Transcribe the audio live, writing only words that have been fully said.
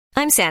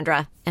I'm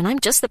Sandra, and I'm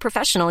just the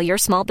professional your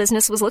small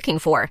business was looking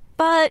for.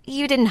 But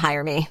you didn't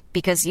hire me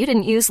because you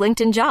didn't use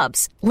LinkedIn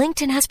Jobs.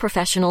 LinkedIn has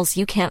professionals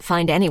you can't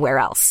find anywhere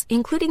else,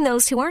 including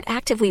those who aren't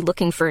actively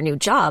looking for a new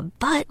job,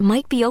 but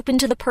might be open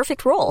to the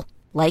perfect role,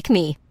 like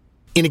me.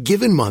 In a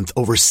given month,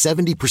 over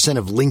 70%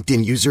 of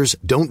LinkedIn users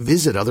don't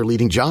visit other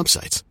leading job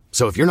sites.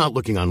 So if you're not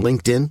looking on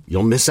LinkedIn,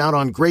 you'll miss out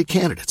on great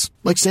candidates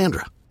like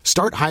Sandra.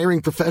 Start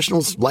hiring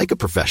professionals like a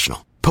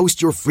professional.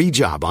 Post your free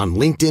job on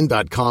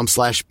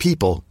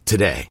linkedin.com/people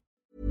today.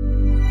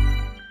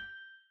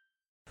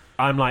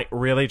 I'm like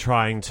really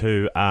trying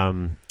to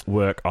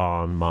work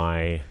on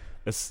my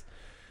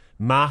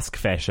mask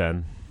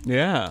fashion.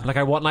 Yeah. Like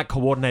I want like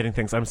coordinating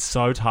things. I'm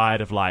so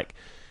tired of like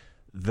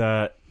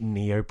the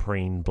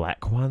neoprene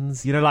black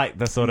ones. You know, like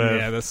the sort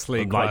of the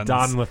sleek I'm, like ones.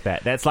 done with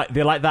that. That's like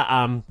they're like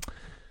that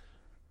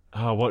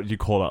what do you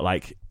call it?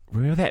 Like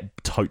remember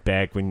that tote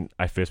bag when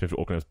I first moved to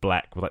Auckland? It was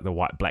black with like the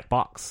white black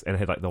box and it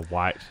had like the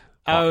white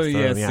Oh, box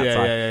on yes, the yeah,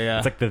 outside. yeah.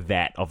 It's like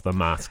that of the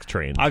mask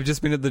trend. I've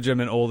just been at the gym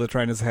and all the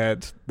trainers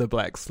had the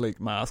black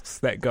sleek masks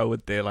that go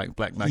with their like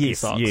black Nike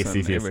socks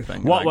and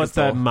everything. What like, was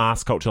the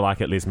mask culture like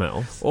at Les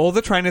Mills? All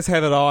the trainers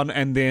have it on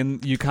and then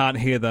you can't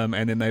hear them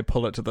and then they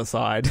pull it to the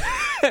side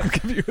and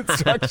give you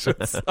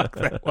instructions like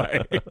that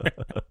way.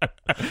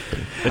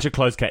 They should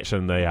close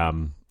caption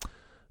the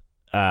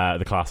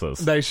classes.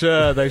 They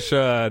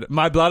should.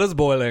 My blood is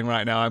boiling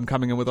right now. I'm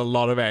coming in with a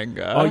lot of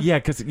anger. Oh, yeah,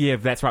 because,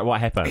 that's right, what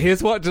happened?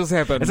 Here's what just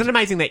happened. Isn't it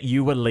amazing that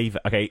you were leaving...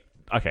 Okay,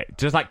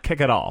 just, like,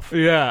 kick it off.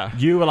 Yeah.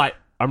 You were like,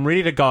 I'm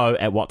ready to go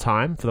at what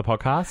time for the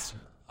podcast?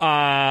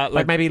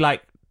 Like maybe,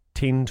 like,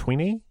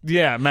 10:20?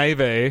 Yeah,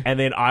 maybe. And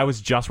then I was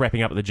just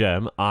wrapping up at the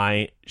gym.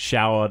 I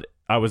showered...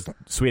 I was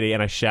sweaty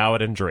and I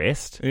showered and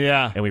dressed.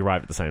 Yeah. And we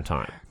arrived at the same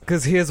time.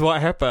 Because here's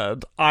what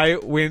happened. I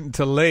went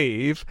to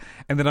leave,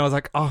 and then I was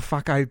like, oh,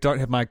 fuck, I don't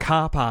have my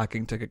car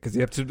parking ticket, because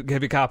you have to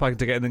have your car parking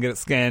ticket and then get it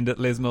scanned at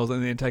Les Mills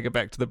and then take it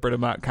back to the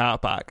Britomart car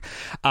park,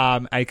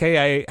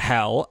 a.k.a.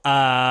 hell.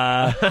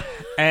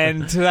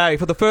 And today,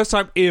 for the first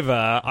time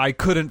ever, I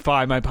couldn't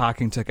find my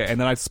parking ticket. And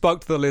then I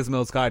spoke to the Les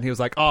Mills guy, and he was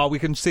like, oh, we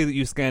can see that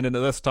you scanned in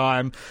at this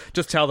time.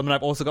 Just tell them. And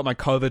I've also got my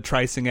COVID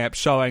tracing app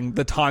showing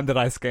the time that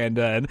I scanned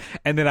in.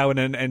 And then I went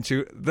in, and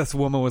this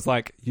woman was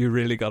like, you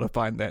really got to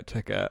find that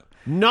ticket.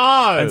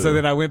 No! And so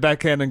then I went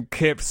back in and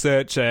kept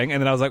searching, and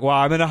then I was like, well,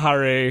 I'm in a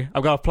hurry.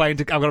 I've got a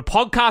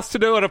podcast to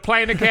do and a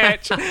plane to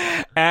catch.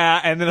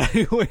 And then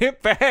I went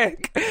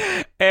back,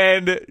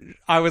 and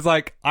I was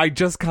like, I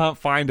just can't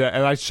find it.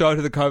 And I showed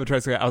her the COVID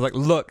tracing. I was like,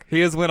 look,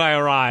 here's when I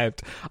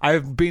arrived.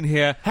 I've been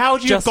here How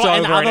would you just have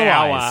gotten over an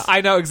hour. otherwise?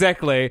 I know,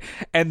 exactly.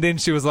 And then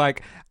she was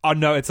like, oh,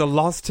 no, it's a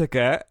lost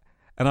ticket.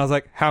 And I was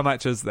like, how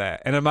much is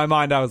that? And in my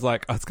mind, I was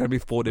like, oh, it's going to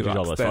be $40. I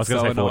was That's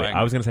going so to say $40. annoying.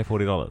 I was going to say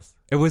 $40.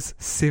 It was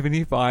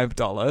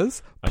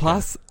 $75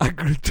 plus a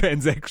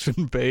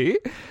transaction fee.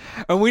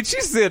 And when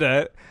she said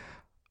it,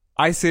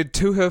 I said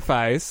to her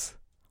face,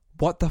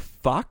 what the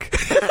fuck?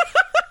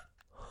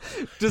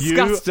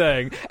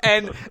 Disgusting.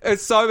 And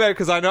it's so bad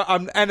because I know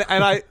and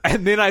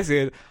then I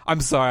said,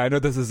 I'm sorry, I know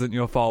this isn't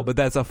your fault, but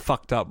that's a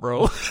fucked up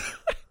rule.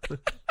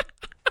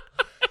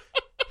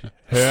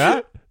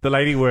 Her? The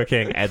lady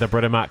working at the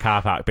Britomart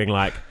car park being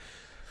like,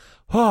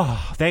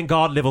 oh, thank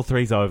God level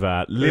 3's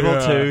over.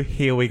 Level 2,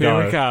 here we go.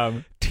 Here we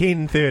come.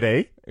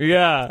 10:30.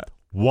 Yeah.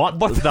 What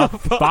the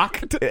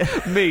fuck?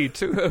 Me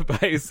to her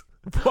face.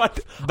 What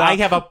the I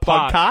have a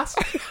fuck?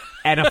 podcast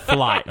and a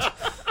flight.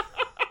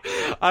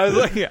 I was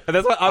like, yeah,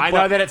 that's what I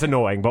know that it's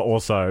annoying, but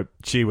also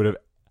she would have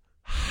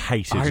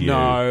hated you. I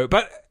know,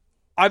 but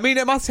I mean,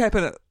 it must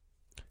happen.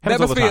 That all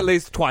must the be time. at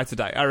least twice a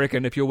day, I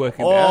reckon, if you're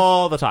working there.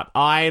 All the time.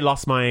 I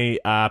lost my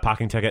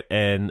parking ticket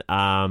in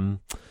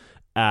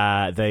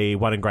the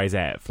one in Grey's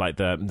Ave, like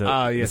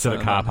the Civic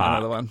car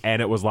park, one.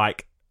 and it was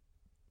like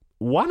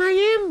 1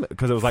 a.m.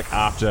 because it was like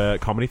after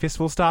comedy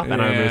festival stuff,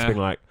 and I remember just being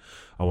like,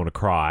 I want to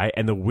cry.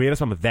 And the weirdest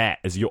one with that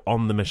is you're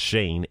on the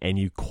machine and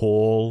you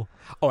call.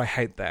 Oh, I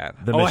hate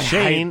that. The I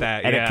machine, hate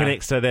that, and yeah. it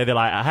connects to there. They're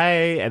like,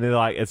 hey, and they're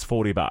like, it's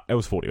 $40. It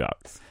was $40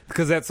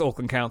 because that's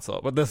Auckland Council,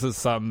 but this is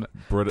some.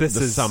 This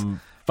is some.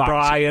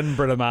 Brian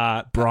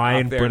Britomart.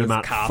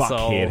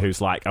 Fuckhead who's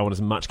like, I want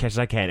as much cash as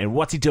I can. And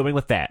what's he doing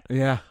with that?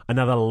 Yeah.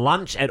 Another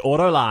lunch at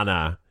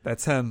Autolana.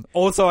 That's him.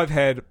 Also, I've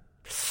had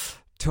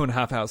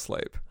 2.5 hours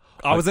sleep.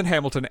 I was in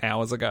Hamilton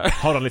hours ago.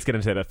 Hold on, let's get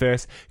into that. But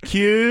first,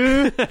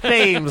 cue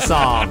theme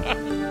song.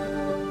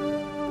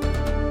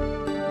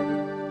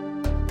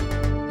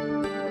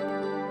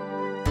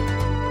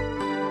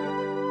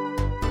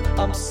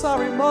 I'm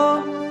sorry,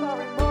 Mom.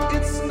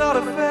 It's not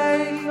a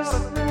phase.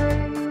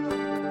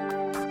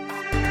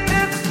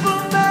 It's the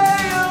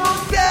male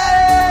gaze.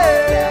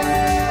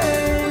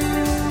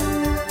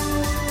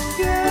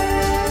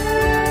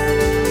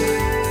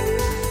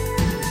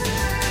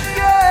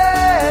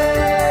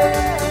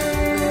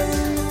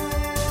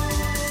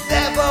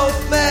 They're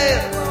both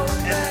male,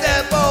 and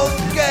they're both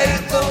gay.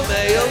 The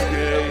male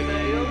gaze.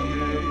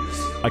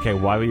 Okay,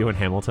 why were you in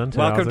Hamilton?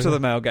 Welcome to the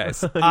male gaze.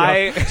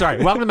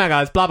 Sorry, welcome to Male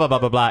Guys, blah, blah, blah,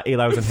 blah, blah.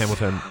 Eli was in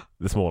Hamilton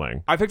this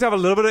morning. I picked up a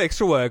little bit of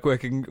extra work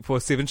working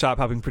for 7 Sharp,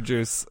 helping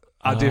produce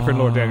our dear friend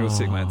Laura Daniels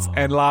segments.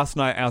 And last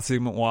night our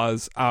segment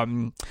was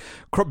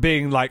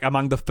being like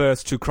among the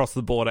first to cross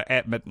the border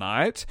at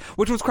midnight,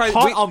 which was crazy.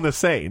 Hot on the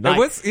scene. Like, it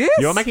was, yes.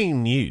 You're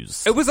making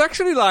news. It was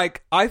actually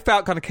like, I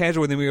felt kind of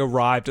casual, and then we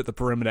arrived at the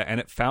perimeter and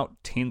it felt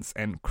tense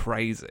and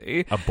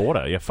crazy. A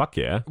border, yeah, fuck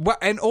yeah. Well,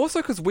 and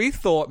also because we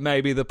thought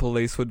maybe the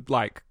police would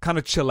like kind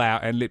of chill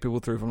out and let people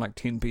through from like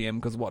 10 p.m.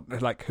 because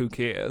who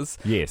cares?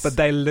 Yes. But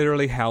they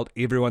literally held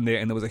everyone there,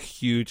 and there was a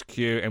huge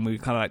queue, and we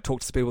kind of like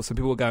talked to people. Some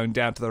people were going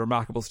down to the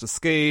Remarkables to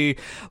ski.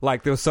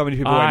 Like there were so many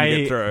people waiting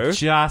to get through.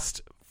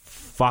 Just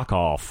fuck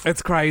off.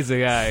 It's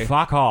crazy, eh?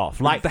 Fuck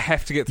off. Like they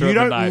have to get through. You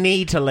don't midnight.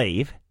 need to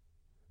leave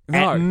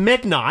at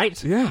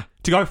midnight. Yeah.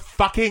 To go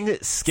fucking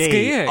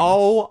skiing.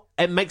 Oh,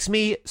 it makes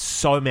me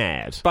so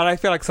mad. But I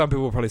feel like some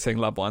people were probably seeing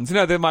loved ones. You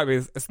know, there might be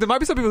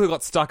some people who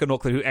got stuck in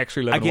Auckland who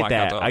actually live in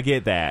Waikato. I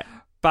get that.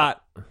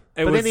 But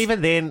then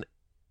even then,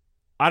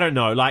 I don't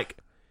know. Like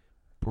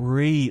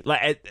breathe.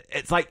 Like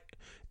it's like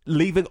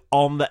leaving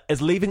on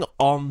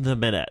the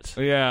minute.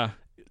 Yeah.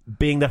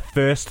 Being the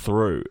first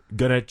through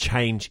gonna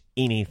change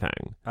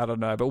anything? I don't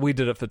know, but we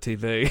did it for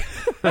TV.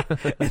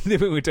 And then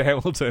we went to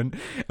Hamilton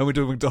and we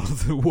did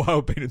McDonald's and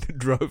Wild Bean and then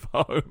drove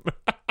home.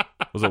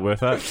 Was it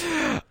worth it?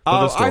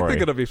 I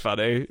think it'll be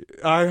funny.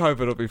 I hope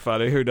it'll be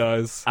funny. Who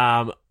knows?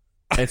 And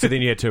so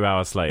then you had 2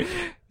 hours sleep.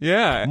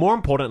 Yeah. More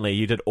importantly,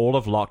 you did all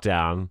of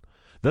lockdown.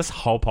 This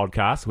whole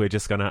podcast, we're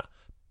just gonna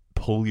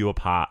pull you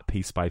apart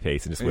piece by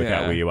piece and just work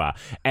out where you are.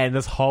 And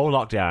this whole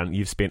lockdown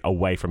you've spent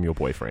away from your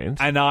boyfriend.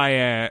 And I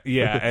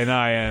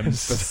am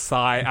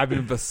beside. I've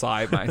been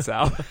beside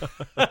myself.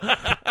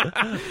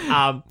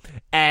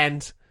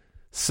 And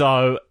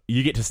so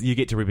you get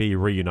to be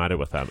reunited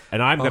with him.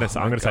 And I'm gonna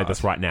say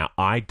this right now.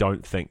 I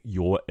don't think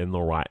you're in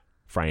the right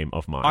frame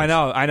of mind. I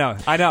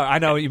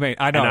know what you mean.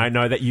 I know. And I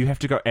know that you have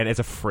to go. And as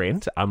a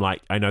friend, I'm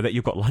like, I know that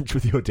you've got lunch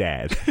with your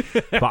dad,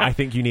 but I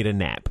think you need a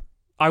nap.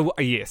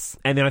 Yes.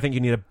 And then I think you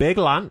need a big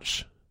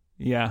lunch.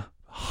 Yeah.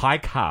 High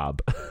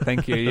carb.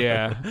 Thank you,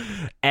 yeah.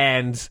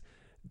 And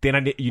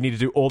then you need to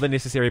do all the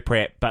necessary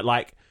prep. But,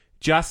 like,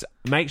 just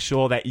make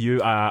sure that you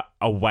are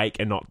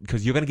awake and not...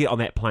 Because you're going to get on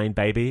that plane,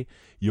 baby.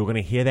 You're going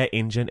to hear that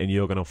engine and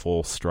you're going to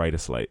fall straight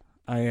asleep.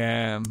 I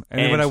am.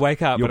 And then when I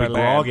wake up... You'll be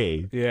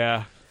groggy.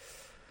 Yeah.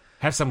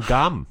 Have some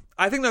gum.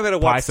 I think no matter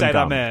what state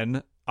I'm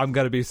in, I'm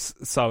going to be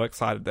so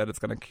excited that it's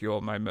going to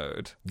cure my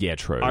mood. Yeah,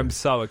 true. I'm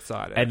so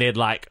excited. And then,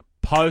 like...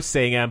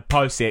 Post-seeing him,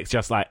 post-sex,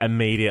 just like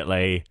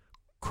immediately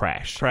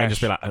crash. And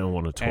just be like, I don't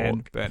want to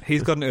talk. And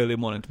he's got an early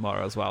morning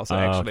tomorrow as well, so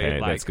actually,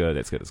 okay, like,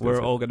 that's good.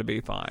 We're all going to be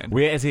fine.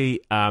 Where is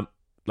he?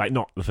 Like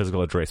not the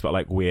physical address, but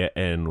like where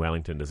in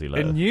Wellington does he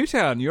live? In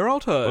Newtown, your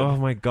old hood. Oh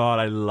my god,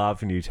 I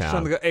love Newtown.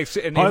 Home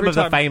of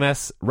the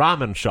famous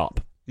ramen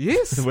shop.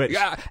 Yes.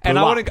 Yeah. And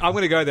I'm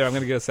going to go there. I'm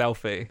going to get a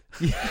selfie.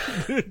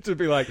 To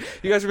be like,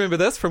 you guys remember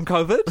this from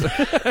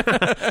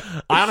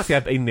COVID?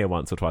 I've been there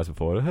once or twice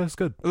before. It was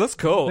good. It looks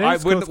cool. Yeah,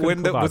 when it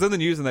was in the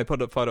news and they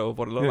put a photo of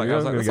what it looked like, I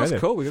was like, this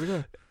looks cool. We got to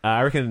go.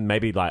 I reckon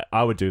maybe like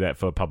I would do that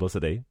for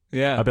publicity.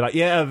 Yeah. I'd be like,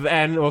 yeah,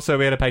 and also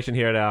we had a patient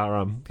here at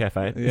our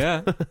cafe.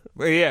 Yeah.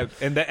 Well, yeah.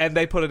 And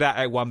they put it out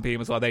at 1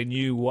 p.m. as well. They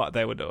knew what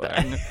they were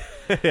doing.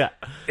 Yeah.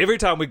 Every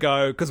time we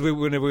go, because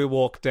whenever we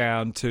walk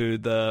down to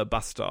the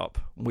bus stop,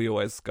 we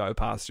always go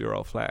past your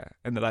old flat.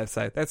 And then I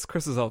say, that's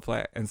Chris's old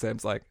flat. And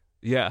Sam's like,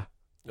 yeah.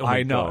 Oh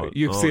I know. God.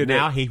 You've seen it.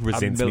 Now he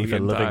resents me for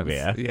living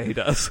there. Yeah, he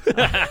does.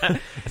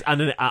 It's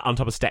on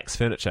top of Stack's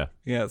furniture.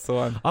 Yeah, it's the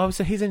one. Oh,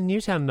 so he's in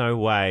Newtown? No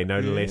way. No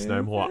less,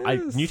 no more.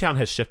 Newtown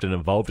has shifted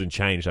and evolved and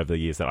changed over the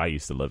years that I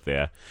used to live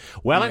there.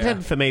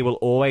 Wellington, for me, will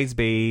always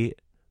be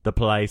the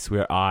place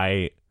where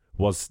I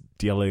was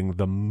dealing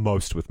the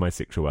most with my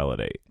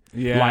sexuality.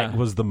 Yeah. Like,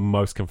 was the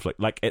most conflict.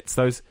 Like, it's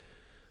those...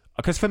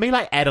 Because for me,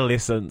 like,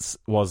 adolescence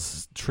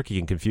was tricky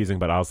and confusing,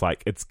 but I was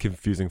like, it's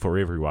confusing for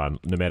everyone,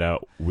 no matter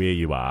where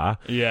you are.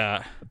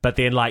 Yeah. But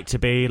then, like, to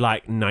be,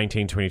 like,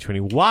 19, 20,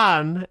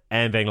 21,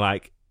 and being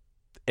like,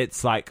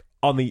 it's, like,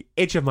 on the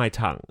edge of my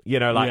tongue. You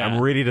know, like, I'm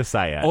ready to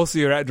say it. Also,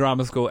 you're at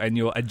drama school, and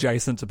you're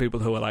adjacent to people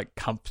who are, like,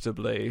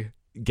 comfortably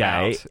gay.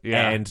 out.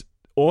 Yeah. And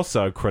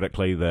also,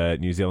 critically, the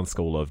New Zealand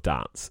School of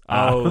Dance.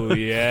 Oh,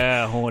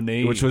 yeah,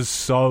 horny. Which was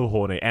so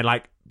horny. And,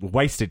 like,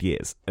 wasted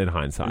years in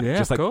hindsight. Yeah,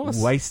 just like of course.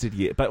 Wasted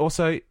years. But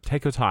also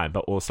take your time.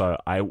 But also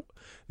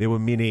there were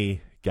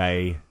many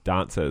gay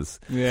dancers.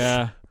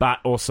 Yeah. But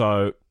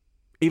also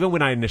even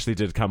when I initially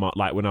did come out,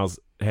 like when I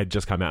had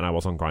just come out and I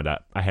was on Grindr,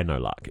 I had no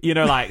luck. You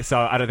know, like, so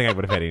I don't think I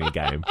would have had any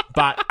game.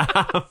 But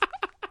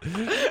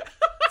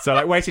so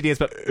like wasted years,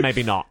 but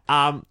maybe not.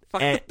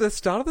 The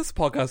start of this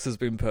podcast has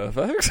been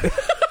perfect.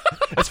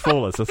 It's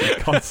flawless.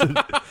 It's constant.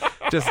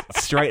 Just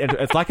straight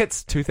into it's like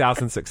it's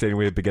 2016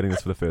 we're beginning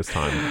this for the first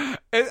time.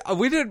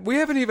 We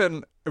haven't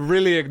even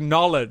really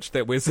acknowledged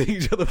that we're seeing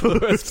each other for the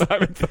first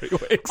time in 3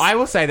 weeks. I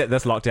will say that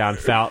this lockdown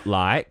felt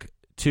like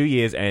 2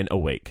 years and a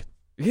week.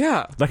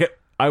 Yeah. Like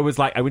I went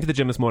to the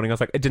gym this morning, I was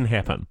like, it didn't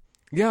happen.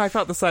 Yeah, I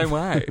felt the same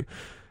way.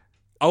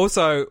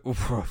 Also,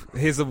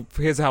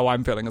 here's how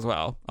I'm feeling as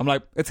well. I'm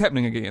like, it's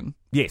happening again.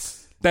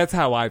 Yes. That's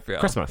how I feel.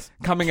 Christmas.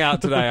 Coming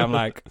out today, I'm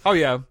like, oh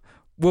yeah,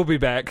 We'll be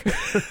back.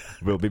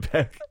 We'll be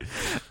back.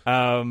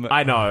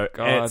 I know.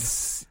 God.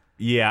 It's...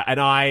 Yeah, and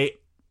I'm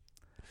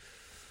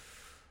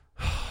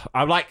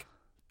like...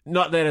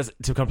 Not that it's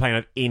to complain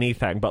of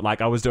anything, but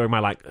like I was doing my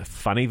like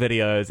funny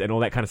videos and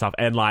all that kind of stuff,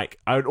 and like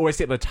I would always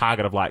set the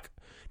target of like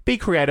be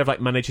creative, like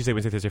Monday, Tuesday,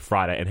 Wednesday, Thursday,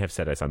 Friday, and have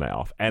Saturday, Sunday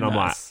off. And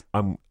Nice.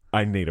 I'm like,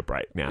 I need a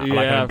break now. Yeah,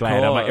 like I'm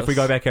glad. I'm like, if we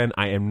course. go back in,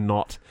 I am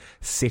not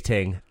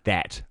setting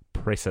that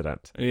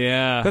precedent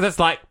Yeah. because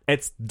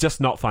it's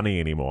just not funny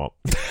anymore.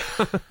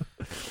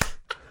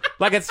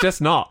 Like it's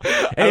just not.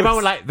 And even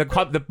when like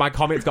my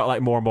comments got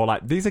like more and more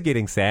like these are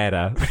getting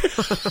sadder.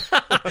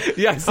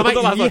 Yeah, so I'm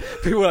like, like,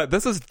 people were like,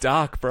 this is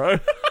dark, bro.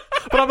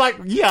 But I'm like,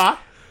 yeah.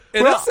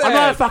 It Well, is I'm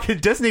not at sad. fucking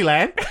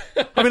Disneyland.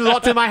 I've been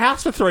locked in my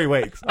house for 3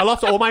 weeks. I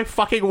lost all my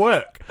fucking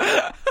work.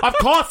 Of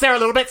course they're a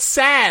little bit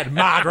sad,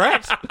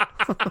 Margaret.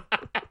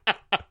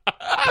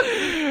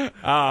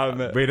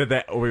 We did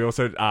that. We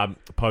also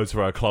posed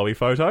for a Chloe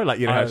photo. Like,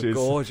 you know how she's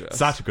gorgeous.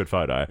 such a good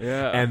photo.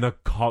 Yeah. And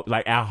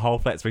like our whole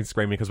flat's been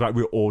screaming because like,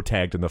 we were all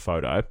tagged in the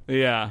photo.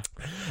 Yeah.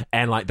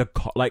 And like the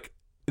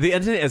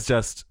internet is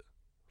just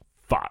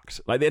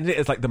fucked. Like the internet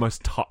is like the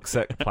most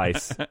toxic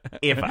place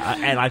ever.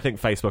 And I think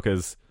Facebook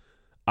is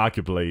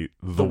arguably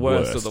the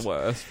worst of the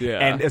worst. Yeah.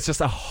 And it's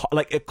just I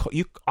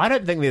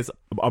don't think there's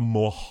a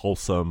more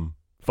wholesome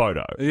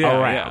photo Yeah,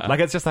 around. yeah. Like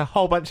it's just a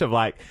whole bunch of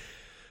like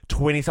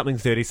 20-something,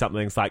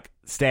 30-somethings like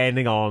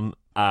standing on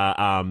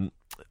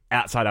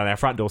outside on our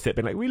front doorstep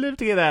being like, we live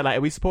together, like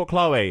we support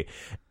Chloe.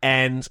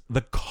 And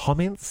the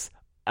comments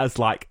as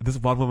like this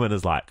one woman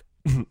is like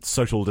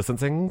social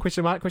distancing ? That's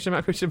your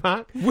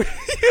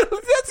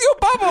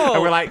bubble.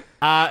 And we're like,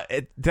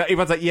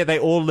 everyone's like, yeah, they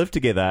all live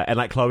together. And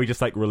like Chloe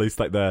just like released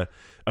like the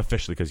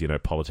officially, because you know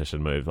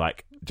politician move,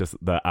 like just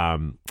the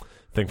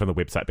thing from the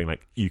website being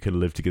like, you can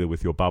live together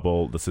with your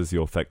bubble. This is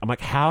your thing. I'm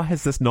like, how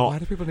has this not? Why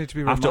do people need to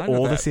be reminded after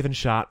all of the that? 7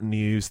 Sharp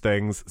news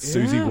things,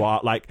 Susie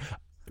Wild, like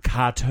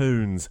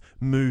cartoons,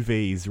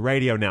 movies,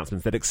 radio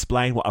announcements that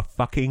explain what a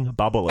fucking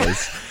bubble is.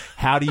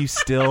 How do you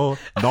still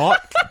not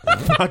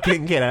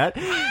fucking get it?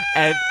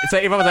 And so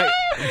everyone was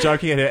like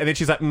joking at her, and then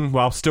she's like,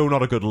 well, still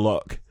not a good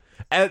look.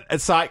 And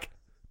it's like,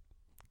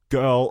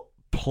 girl,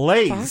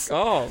 please. Fuck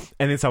off.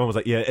 And then someone was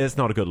like, yeah, it's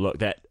not a good look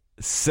that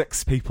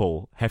 6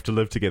 people have to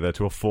live together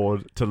to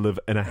afford to live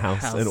in a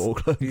house in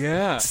Auckland.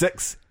 Yeah.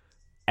 6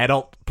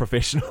 adult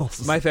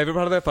professionals. My favourite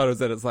part of that photo is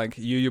that it's like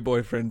you, your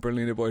boyfriend,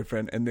 Brilliant, your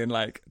boyfriend, and then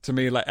like to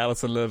me, like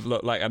Alice and Liv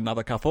look like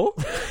another couple.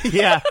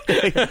 Yeah.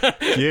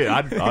 Yeah,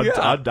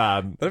 I'd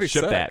That'd be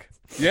ship sick. that.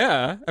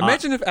 Yeah.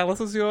 Imagine if Alice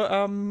was your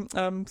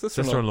sister-in-law.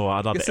 Sister-in-law,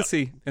 I'd love your that.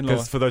 sissy-in-law.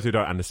 Because for those who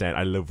don't understand,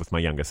 I live with my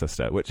younger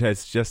sister, which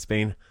has just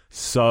been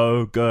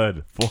so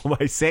good for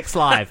my sex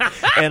life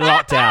in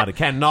lockdown. I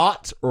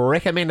cannot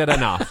recommend it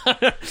enough.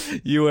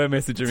 You were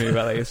messaging me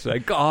about that yesterday.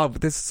 God,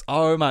 there's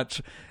so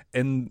much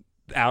in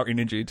our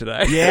energy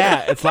today.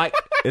 Yeah, it's like,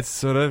 it's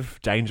sort of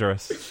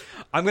dangerous.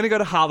 I'm going to go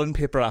to Harlan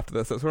Pepper after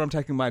this. That's where I'm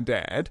taking my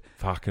dad.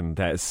 Fucking,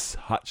 that is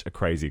such a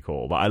crazy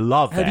call, but I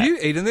love that. Have you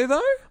eaten there,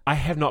 though? I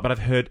have not, but I've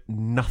heard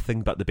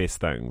nothing but the best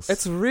things.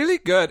 It's really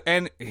good.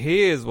 And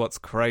here's what's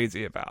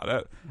crazy about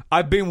it.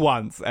 I've been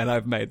once, and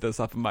I've made this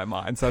up in my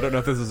mind, so I don't know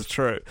if this is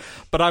true.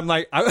 But I'm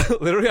like, I was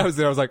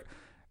there, I was like,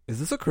 is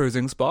this a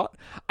cruising spot?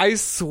 I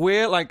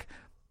swear, like...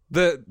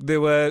 There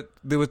were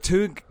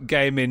 2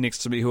 gay men next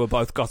to me who were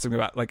both gossiping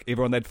about like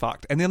everyone they'd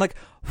fucked, and then like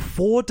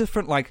 4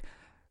 different like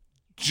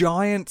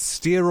giant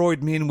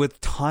steroid men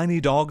with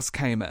tiny dogs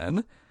came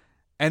in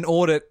and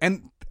ordered,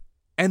 and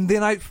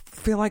then I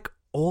feel like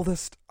all the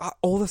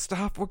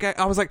staff were gay.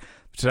 I was like,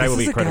 Today this will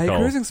be is a critical. gay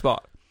cruising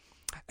spot,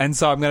 and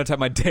so I'm going to take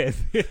my dad.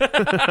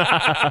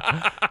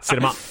 Set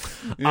them up.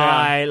 Yeah.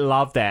 I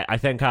love that. I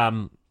think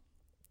I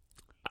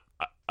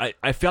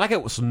feel like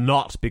it was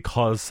not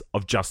because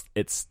of just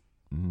its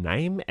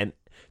name, and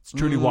it's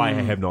truly why I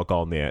have not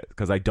gone there,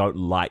 because I don't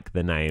like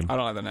the name. I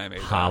don't like the name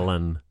either.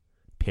 Harlan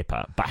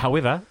Pepper. But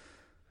however,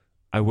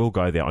 I will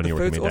go there on your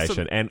food's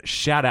recommendation. And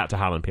shout out to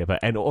Harlan Pepper,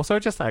 and also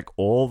just like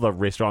all the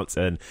restaurants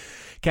and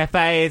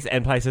cafes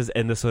and places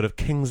in the sort of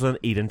Kingsland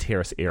Eden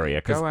Terrace area.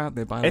 Go out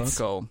there, buy it's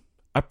local.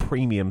 a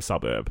premium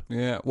suburb.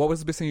 Yeah. What was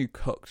the best thing you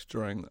cooked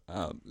during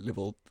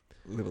level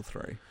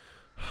 3?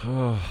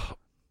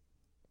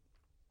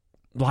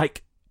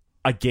 Like,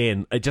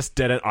 again, it just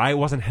didn't. I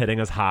wasn't hitting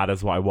as hard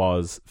as what I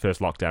was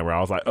first lockdown, where I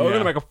was like, oh, I'm going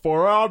to make a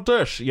 4-hour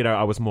dish. You know,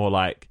 I was more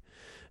like,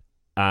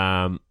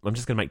 I'm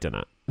just going to make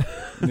dinner.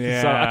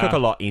 Yeah. So I cook a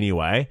lot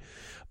anyway.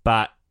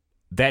 But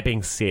that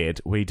being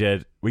said, we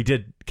did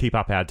keep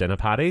up our dinner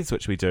parties,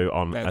 which we do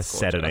on That's a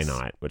Saturday gorgeous.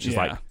 night, which is Yeah.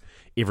 like,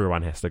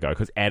 everyone has to go,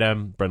 because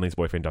Adam, Brindley's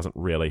boyfriend, doesn't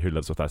really, who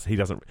lives with us, he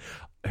doesn't,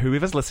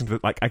 whoever's listening to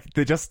it, like, I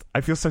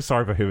feel so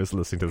sorry for whoever's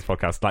listening to this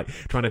podcast, like,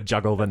 trying to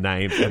juggle the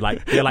names, and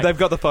like, they're like, They've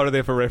got the photo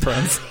there for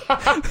reference.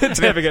 To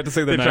never get to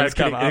see the names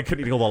come up. They're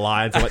eating all the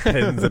lines and like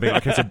pins and being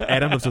like, okay, so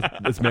Adam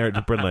is married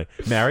to Brindley.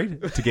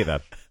 Married?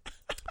 Together.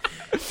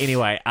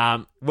 Anyway,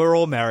 We're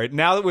all married.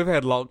 Now that we've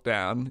had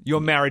lockdown,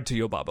 you're married to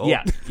your bubble.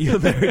 yeah, you're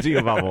married to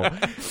your bubble.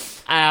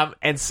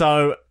 And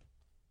so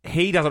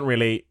he doesn't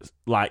really,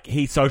 like,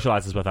 he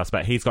socializes with us,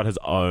 but he's got his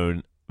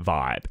own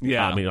vibe.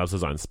 Yeah. He loves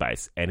his own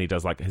space, and he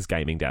does like his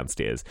gaming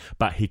downstairs.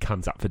 But he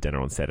comes up for dinner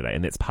on Saturday,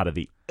 and that's part of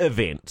the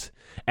event.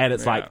 And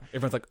it's like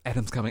everyone's like,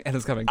 Adam's coming.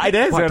 It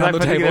is. Wipe down the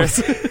tables.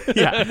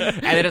 Yeah,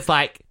 and then it's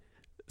like,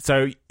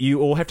 so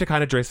you all have to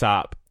kind of dress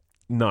up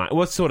nice.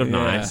 Well, sort of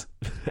nice,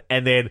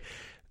 and then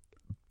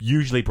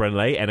usually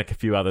Brynley and a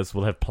few others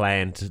will have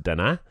planned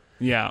dinner.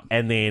 Yeah,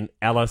 and then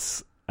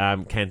Alice.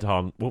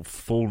 Canton, well,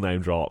 full name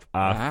drop.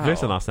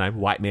 First and last name,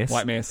 White Mess.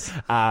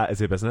 Is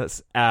her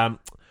business.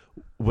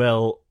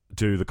 Will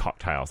do the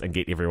cocktails and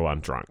get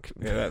everyone drunk.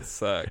 Yeah, that's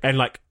sick. And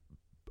like,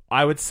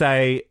 I would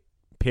say,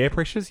 peer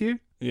pressures you.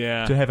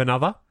 Yeah. To have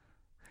another.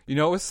 You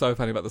know what was so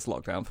funny about this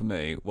lockdown for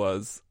me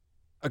was,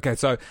 okay,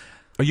 so.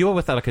 Oh, you were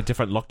with like a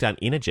different lockdown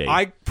energy.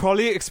 I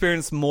probably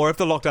experienced more of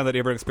the lockdown that I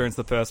ever experienced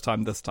the first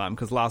time this time,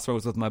 because last one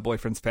was with my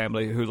boyfriend's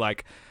family, who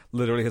like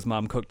literally his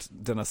mum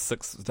cooked dinner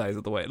 6 days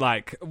of the week.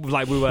 Like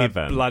we were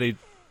bloody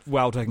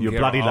well taken care of.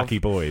 You're bloody lucky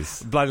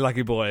boys. Bloody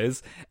lucky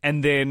boys.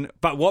 And then,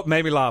 but what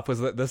made me laugh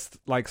was that this,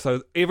 like,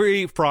 so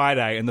every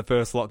Friday in the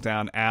first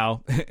lockdown, our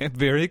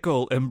very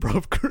cool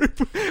improv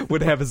group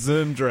would have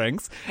Zoom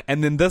drinks.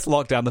 And then this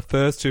lockdown, the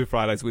first 2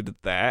 Fridays we did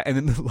that. And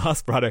then the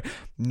last Friday,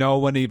 no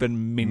one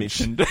even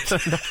mentioned it.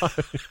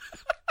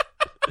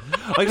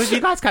 Because you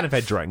guys kind of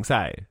had drinks,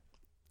 eh?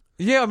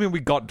 Yeah, I mean,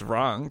 we got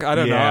drunk. I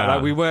don't know.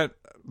 Like,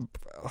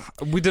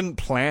 we didn't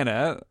plan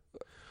it.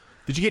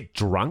 Did you get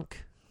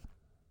drunk?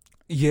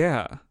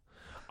 Yeah.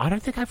 I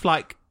don't think I've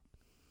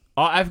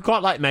I've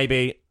got like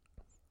maybe,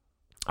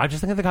 I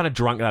just think of the kind of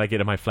drunk that I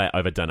get in my flat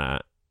over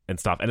dinner and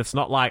stuff. And it's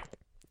not like,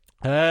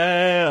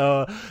 hey,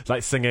 or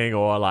like singing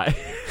or like,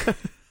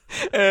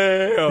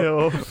 hey,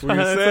 or, it's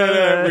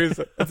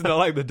not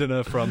like the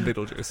dinner from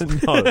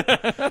Beetlejuice. No.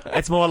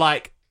 It's more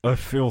like, I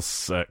feel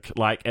sick,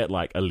 like at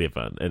like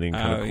 11 and then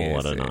kind of call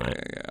it a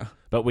night. Yeah.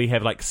 But we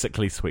have like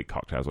sickly sweet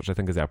cocktails, which I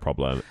think is our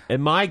problem.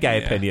 In my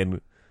gay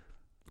opinion,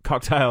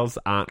 cocktails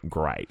aren't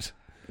great.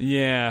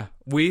 Yeah,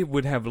 we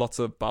would have lots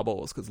of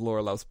bubbles because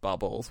Laura loves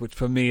bubbles, which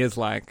for me is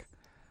like,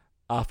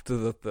 after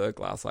the third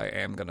glass, I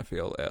am going to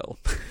feel ill.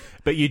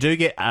 But you do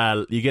get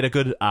a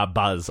good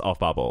buzz off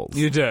bubbles.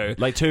 You do.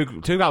 Like two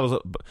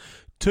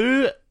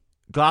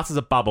glasses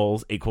of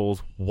bubbles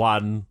equals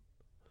 1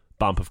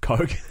 bump of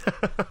Coke.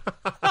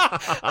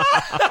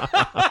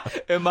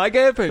 In my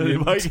gay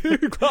opinion, 2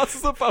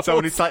 glasses of bubbles. So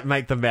when it's like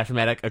make the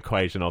mathematic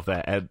equation of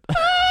that. And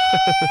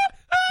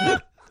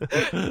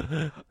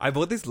I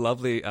bought these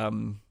lovely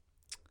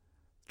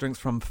drinks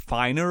from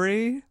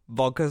Finery,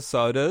 vodka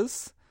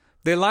sodas.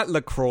 They're like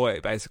LaCroix,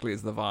 basically,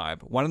 is the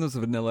vibe. One of them's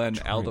vanilla and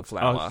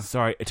elderflower. Oh,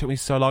 sorry. It took me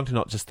so long to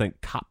not just think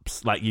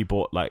cups. Like, you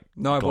bought, like,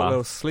 no, I bought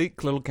little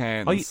sleek little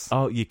cans.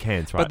 You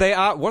cans, right. But they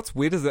are, what's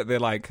weird is that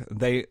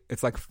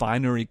it's like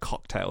Finery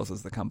Cocktails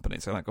is the company.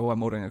 So like,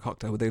 I'm ordering a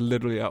cocktail. But they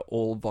literally are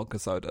all vodka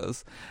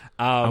sodas.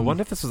 I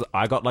wonder if this was,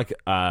 I got, like,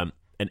 an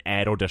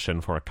ad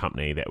audition for a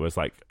company that was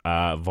like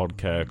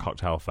vodka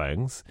cocktail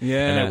things.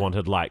 Yeah. And they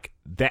wanted like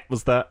that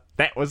was the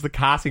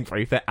casting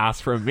brief that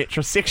asked for a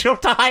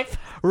metrosexual type.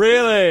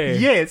 Really?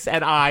 Yes.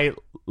 And I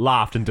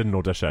laughed and didn't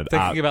audition.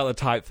 Thinking about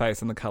the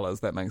typeface and the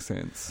colours, that makes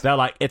sense. They're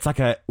like, it's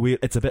a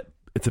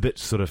bit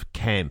sort of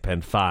camp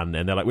and fun,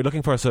 and they're like, we're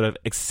looking for a sort of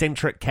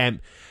eccentric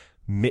camp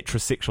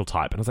metrosexual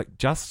type. And I was like,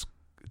 just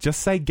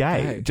say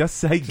gay. Hey. Just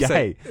say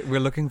gay. We're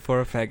looking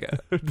for a faggot.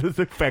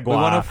 The faggot. We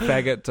want a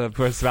faggot to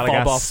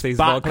fob off these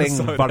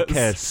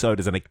vodka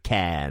sodas in a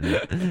can.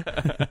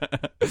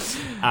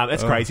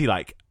 It's crazy.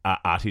 Like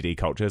RTD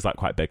culture is like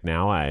quite big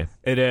now.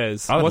 It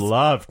is. I would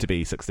love to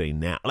be 16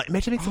 now. Like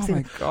imagine being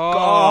 16.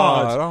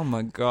 Oh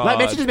my god. Like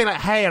imagine just being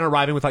like, hey, and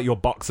arriving with like your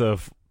box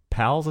of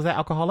pals. Is that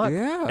alcoholic?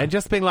 Yeah. And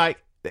just being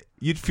like,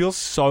 you'd feel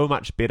so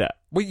much better.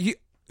 Well,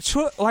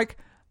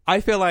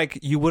 I feel like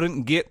you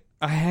wouldn't get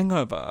a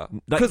hangover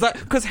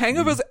because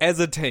hangovers as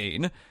a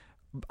teen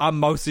are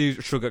mostly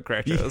sugar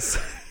crackers.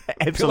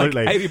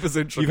 Absolutely, like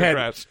 80% sugar You've had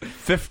crash.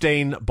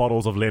 15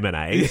 bottles of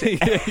lemonade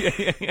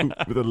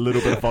with a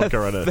little bit of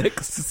vodka in it. Thick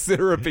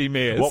syrupy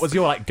mess. What was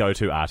your like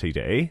go-to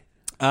RTD?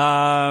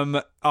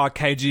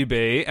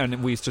 KGB,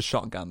 and we used to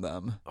shotgun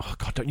them. Oh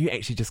god, don't you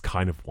actually just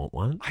kind of want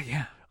one? Oh,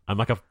 yeah. I'm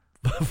like a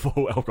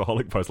full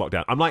alcoholic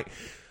post-lockdown. I'm like,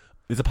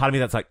 there's a part of me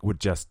that's like would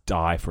just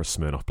die for a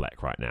Smirnoff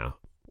Black right now.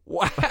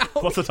 Wow.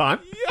 What's the time?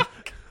 Yuck.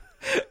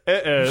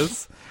 It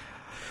is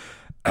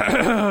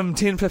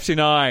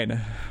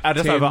 10:59.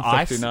 Just over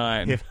ice.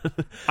 Yeah.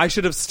 I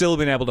should have still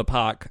been able to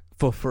park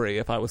for free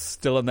if I was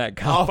still in that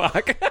car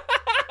park.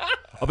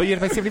 But you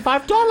had to pay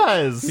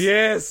 $75.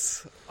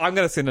 Yes. I'm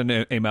going to send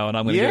an email and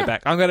I'm going to get it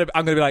back. I'm going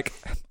to be like,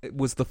 it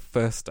was the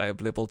first day of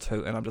level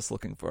 2 and I'm just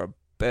looking for a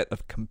bit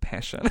of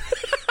compassion.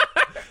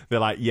 They're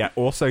like, yeah,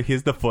 also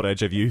here's the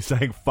footage of you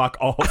saying fuck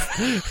off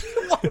to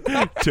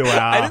our...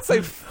 I didn't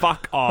say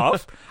fuck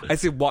off. I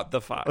said what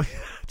the fuck.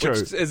 True.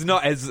 Which is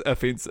not as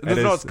offensive.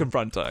 It's not as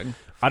confronting.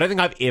 I don't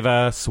think I've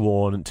ever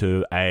sworn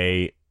to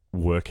a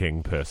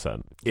working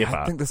person. Ever.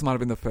 I think this might have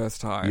been the first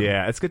time.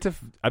 Yeah, it's good to...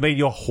 I mean,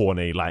 you're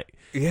horny. Like,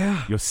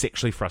 yeah, you're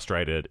sexually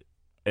frustrated.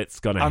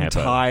 It's going to happen. I'm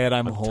tired,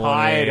 I'm horny.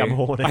 Tired, I'm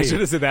horny. I should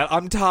have said that.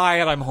 I'm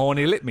tired, I'm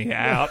horny. Let me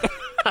out.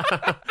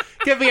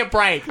 Give me a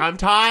break. I'm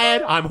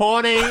tired. I'm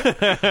horny.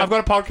 I've got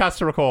a podcast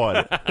to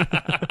record.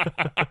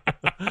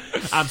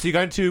 So you're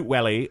going to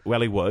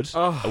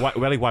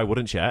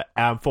Welly-why-wouldn't-ya?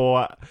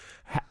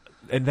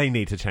 And they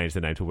need to change the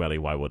name to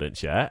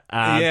Welly-why-wouldn't-ya?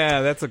 Yeah,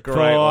 that's a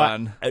great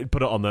one.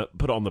 Put it on the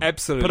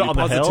Absolutely, put it on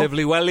the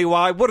positively,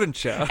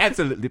 Welly-why-wouldn't-ya?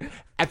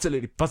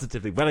 absolutely,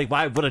 positively.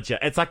 Welly-why-wouldn't-ya?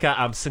 It's like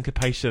a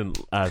syncopation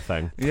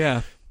thing.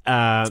 Yeah.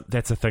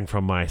 That's a thing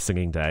from my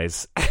singing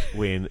days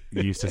when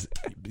you used to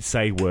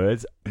say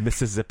words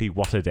Mississippi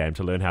Watterdam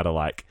to learn how to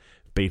like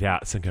beat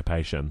out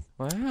syncopation.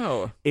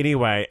 Wow.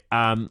 Anyway,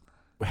 how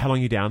long are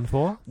you down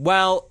for?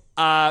 Well,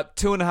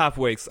 2.5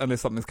 weeks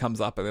unless something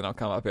comes up, and then I'll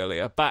come up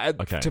earlier.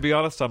 But to be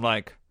honest, I'm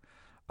like,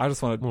 I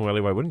just want to. Well,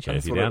 Welly, why wouldn't you?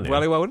 If you're down there,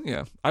 Welly, why wouldn't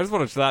you? I just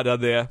want to start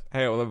down there,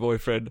 hang out with my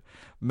boyfriend.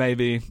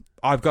 Maybe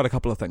I've got a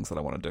couple of things that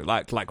I want to do,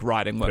 like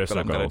writing work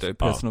Personal that I'm going to do,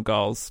 goals. personal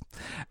goals.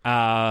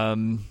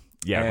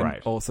 Yeah, and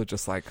right. Also,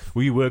 just like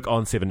will you work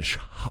on 7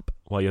 Sharp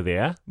while you're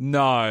there?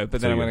 no, but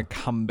then So I'm you're- going to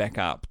come back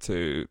up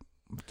to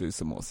do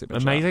some more 7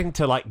 Amazing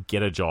to like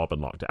get a job in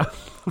lockdown.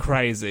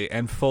 Crazy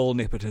and full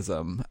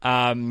nepotism.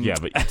 Yeah,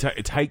 but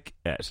take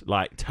it.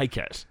 Like, take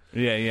it.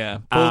 Yeah.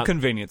 Full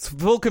convenience of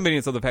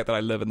the fact that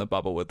I live in the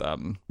bubble with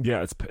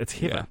Yeah, it's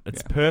heaven. Yeah,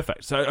 It's yeah.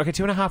 perfect. So, okay,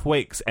 2.5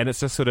 weeks, and it's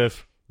just sort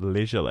of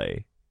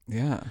leisurely.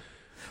 Yeah.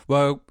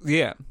 Well,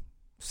 yeah.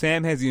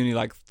 Sam has uni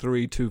like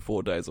 3 to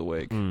 4 days a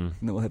week, and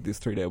then we'll have these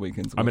 3-day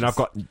weekends. I mean,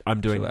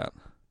 I'm doing chill out.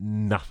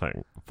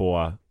 nothing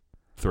for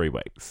 3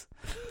 weeks.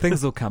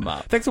 Things will come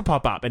up. Things will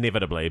pop up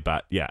inevitably,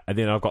 but yeah, and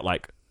then I've got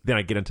then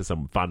I get into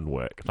some fun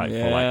work, for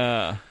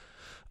like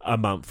a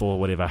month or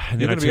whatever,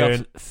 and You're then I gonna be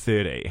turn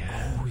 30.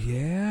 Oh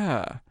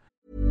yeah.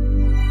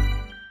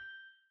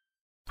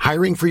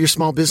 Hiring for your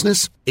small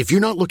business? If you're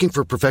not looking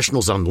for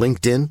professionals on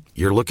LinkedIn,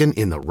 you're looking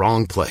in the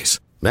wrong place.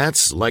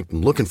 That's like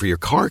looking for your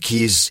car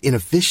keys in a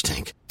fish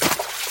tank.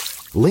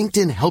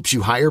 LinkedIn helps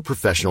you hire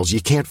professionals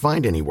you can't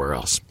find anywhere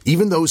else,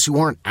 even those who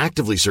aren't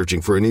actively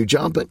searching for a new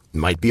job but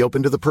might be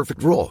open to the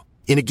perfect role.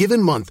 In a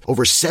given month,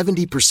 over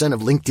 70%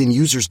 of LinkedIn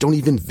users don't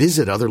even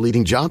visit other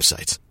leading job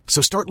sites.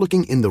 So start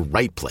looking in the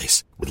right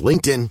place. With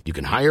LinkedIn, you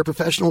can hire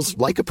professionals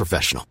like a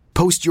professional.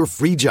 Post your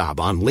free job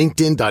on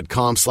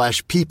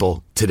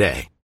linkedin.com/people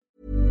today.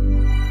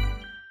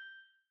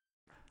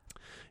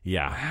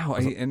 Yeah. Wow.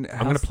 I'm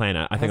going to plan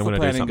it. I think how's I'm the going to do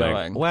planning something.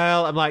 going?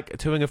 Well, I'm like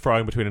toing and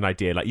froing between an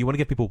idea. Like, you want to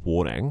give people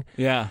warning,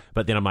 Yeah.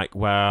 but then I'm like,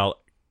 well,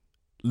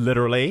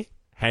 literally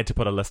had to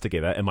put a list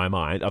together in my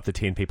mind of the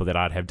 10 people that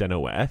I'd have dinner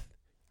with.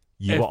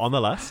 You were on the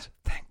list,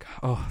 Thank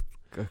God. Oh,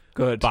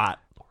 good. but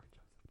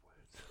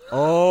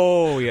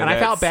Oh yeah. and I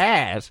felt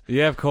bad.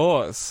 Yeah, of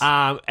course.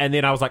 And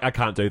then I was like, I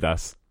can't do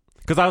this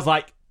because I was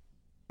like,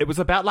 it was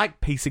about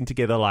like piecing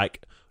together.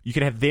 Like, you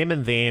can have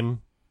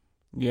them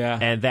yeah.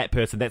 and that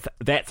person.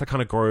 That's a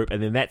kind of group,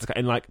 and then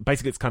and like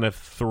basically it's kind of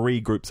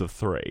 3 groups of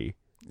 3.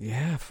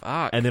 Yeah.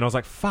 Fuck. And then I was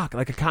like, fuck,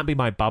 like it can't be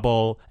my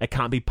bubble. It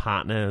can't be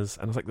partners.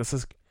 And I was like, this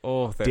is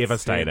that's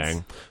devastating.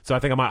 tense. So I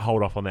think I might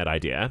hold off on that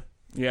idea.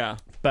 Yeah.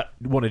 But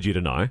wanted you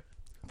to know.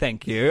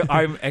 Thank you.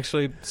 I'm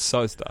actually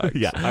so stoked.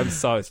 Yeah. I'm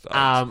so stoked.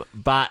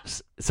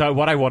 But so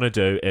what I want to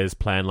do is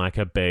plan like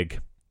a big.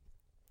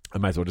 I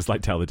might as well just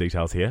like tell the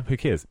details here. Who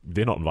cares?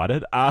 They're not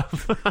invited.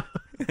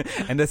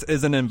 And this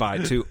is an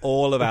invite to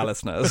all of our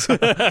listeners. No,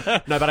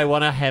 but I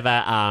want to have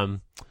a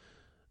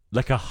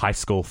like a high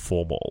school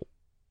formal.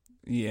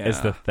 Yeah. Is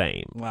the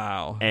theme.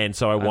 Wow. And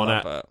so I want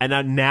love to, it.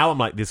 and now I'm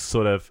like this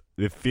sort of,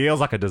 it feels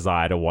like a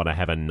desire to want to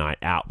have a night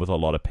out with a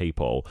lot of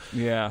people.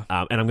 Yeah.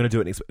 And I'm going to do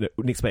it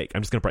next week.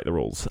 I'm just going to break the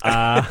rules. No,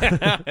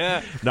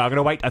 I'm going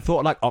to wait. I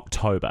thought like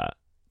October.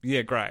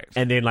 Yeah, great.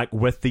 And then like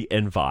with the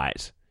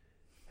invite,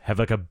 have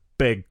like a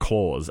big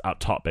clause up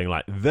top being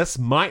like, this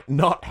might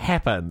not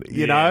happen,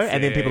 you know?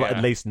 And then people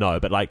at least know.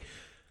 But like,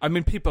 I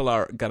mean, people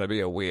are going to be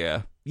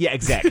aware. yeah,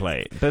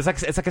 exactly. But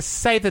it's like a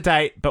save the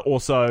date, but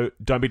also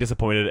don't be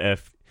disappointed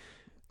if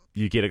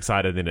you get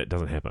excited and then it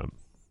doesn't happen.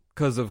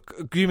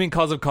 You mean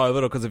because of COVID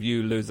or because of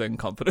you losing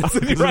confidence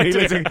in your Me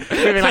idea? being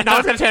like, no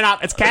one's going to turn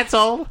up. It's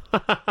cancelled.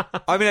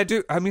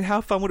 I mean,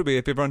 how fun would it be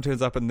if everyone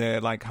turns up in their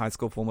like high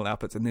school formal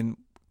outfits and then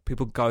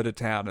people go to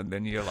town and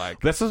then you're like,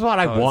 This is what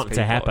I those want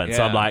to people, happen. So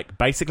yeah. I'm like,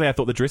 basically, I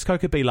thought the dress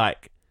code could be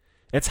like,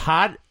 it's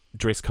hard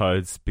dress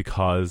codes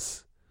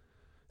because,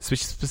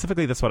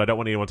 specifically this one, I don't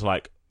want anyone to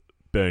like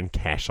burn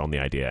cash on the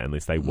idea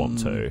unless they want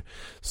to.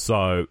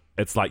 So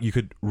it's like you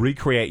could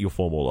recreate your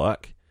formal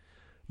look,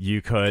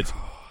 you could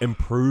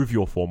improve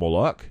your formal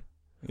look,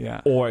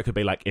 yeah, or it could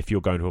be like if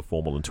you're going to a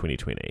formal in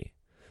 2020.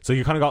 So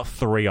you kind of got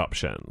 3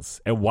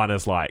 options, and one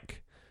is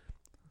like,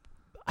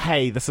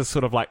 hey, this is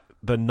sort of like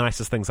the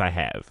nicest things I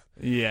have.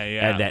 yeah,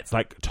 And that's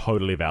like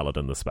totally valid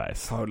in the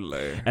space.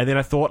 totally. And then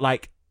I thought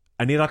like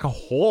I need like a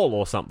hall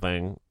or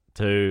something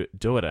to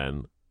do it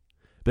in.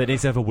 But it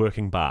needs to have a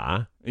working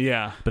bar,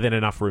 Yeah, but then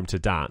enough room to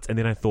dance. And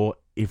then I thought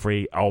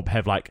I'll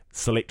have like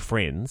select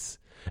friends.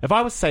 If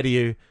I was to say to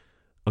you,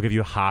 I'll give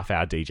you a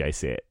half-hour DJ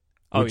set,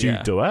 would you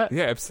do it?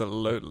 Yeah,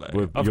 absolutely.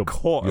 You're Of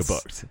course, You're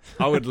booked.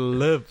 I would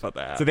live for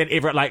that. So then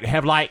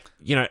have like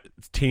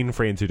 10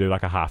 friends who do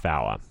like a half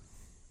hour.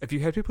 if you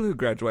had people who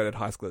graduated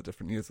high school at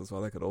different years as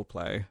well, they could all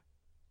play.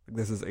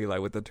 This is Eli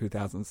with the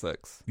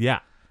 2006. Yeah,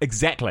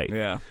 exactly.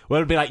 Yeah. Well,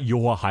 it'd be like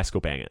your high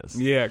school bangers.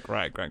 Yeah,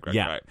 great.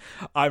 Yeah. Great.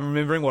 I'm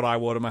remembering what I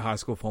wore to my high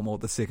school formal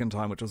the second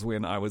time, which was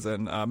when I was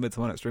in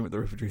Midsummer Night's Dream at the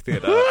Refugee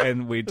Theatre,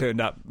 and we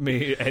turned up,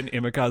 me and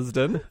Emma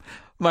Cusden,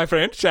 my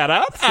friend, shout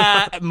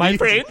out, my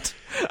friend.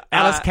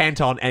 Alice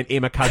Canton and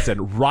Emma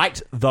Cudson.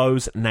 Write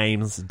those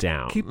names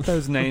down. Keep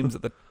those names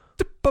at the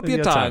tip of your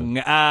Your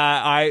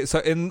tongue. So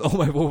in all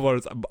my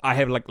photos, I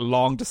have like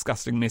long,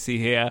 disgusting, messy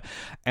hair,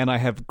 and I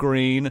have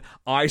green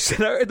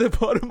eyeshadow at the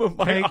bottom of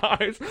my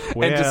eyes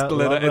and just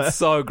glitter. It's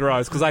so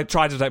gross because I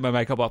tried to take my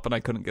makeup off and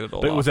I couldn't get it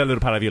all But off. was there a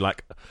little part of you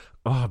like,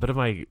 oh, a bit of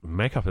my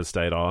makeup has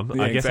stayed on.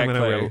 Yeah, I guess I'm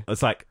exactly. going to...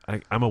 It's like,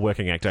 I'm a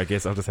working actor. I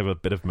guess I'll just have a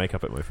bit of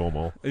makeup at my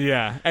formal.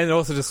 Yeah, and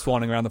also just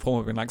swanning around the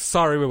formal being like,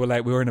 sorry we were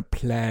late, we were in a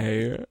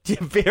play. Yeah,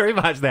 very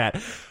much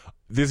that.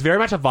 There's very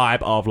much a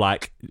vibe of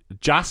like,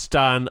 just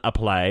done a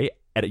play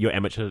at your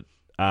amateur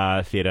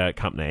theatre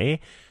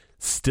company,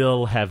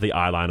 still have the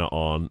eyeliner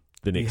on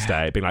the next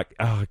day, being like,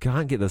 oh, I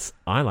can't get this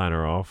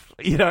eyeliner off.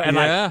 You know, and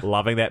like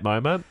loving that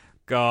moment.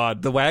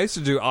 God, the way I used to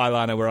do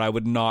eyeliner where I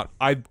would not,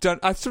 I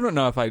still don't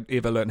know if I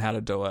ever learned how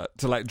to do it,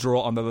 to like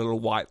draw on the little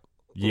white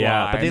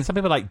line. But then some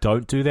people like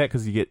don't do that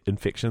because you get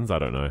infections. I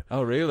don't know.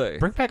 Oh, really?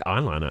 Bring back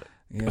eyeliner.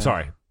 Yeah.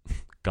 Sorry,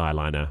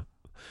 guyliner.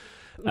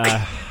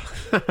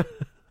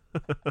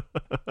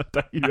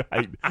 Don't you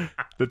hate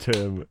the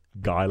term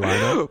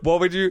guyliner? What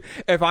would you,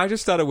 if I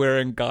just started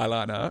wearing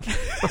guyliner?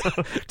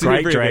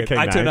 Great drag king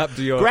I name. turn up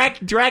to your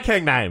drag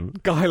king name.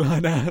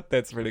 guyliner.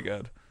 That's really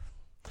good.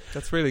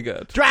 That's really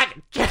good.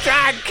 Drag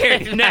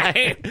king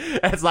name.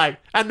 It's like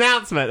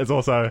announcement is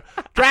also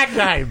drag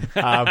name.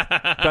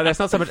 But that's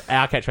not so much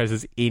our catchphrase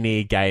as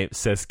any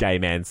cis gay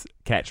man's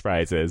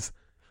catchphrases.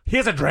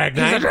 Here's a drag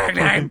name. Here's a drag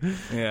name.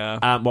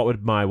 Yeah. What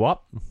would my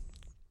what?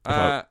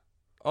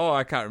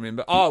 I can't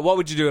remember. Oh, what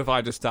would you do if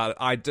I just started?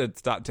 I did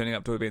start turning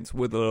up to events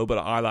with a little bit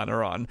of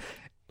eyeliner on.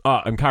 Oh,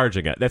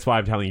 encouraging it. That's why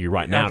I'm telling you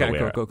right now to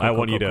wear it. I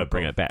want you to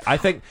bring it back. I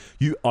think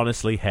you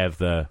honestly have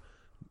the...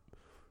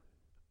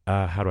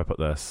 how do I put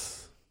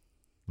this?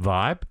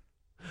 Vibe?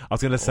 I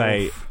was going to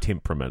say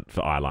temperament for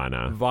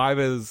eyeliner. Vibe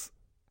is...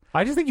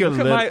 I just think you're...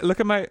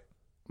 Look at my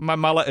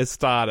mullet is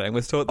starting.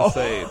 We're still at the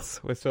seeds.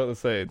 We're still at the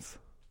seeds.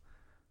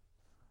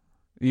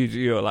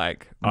 You're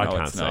like... No, I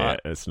can't say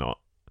it. It's not.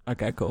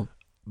 Okay, cool.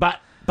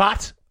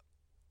 But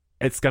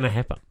it's going to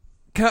happen.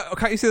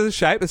 Can't you see the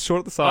shape? It's short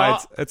at the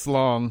sides. It's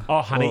long.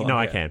 Oh, honey, no,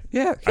 I can.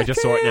 Yeah. I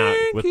just saw it now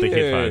with the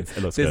headphones.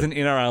 It looks There's good. an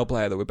NRL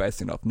player that we're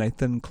basing off,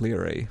 Nathan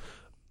Cleary.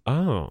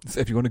 Oh. So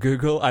if you want to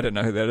Google, I don't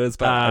know who that is,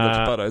 but I looked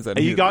at photos. And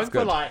are you going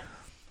good. for like...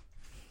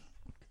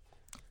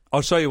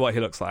 I'll show you what he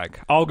looks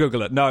like. I'll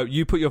Google it. No,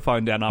 you put your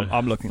phone down.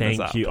 I'm looking this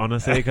up. Thank you,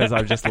 honestly, because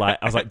I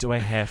was like, do I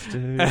have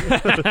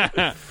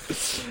to?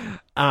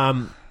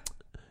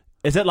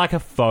 Is it like a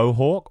faux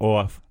hawk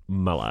or a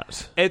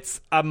mullet?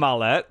 It's a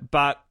mullet,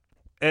 but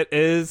it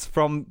is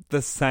from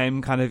the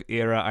same kind of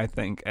era, I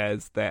think,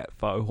 as that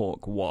faux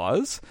hawk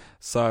was.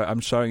 So I'm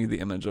showing you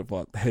the image of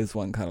what his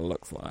one kind of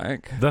looks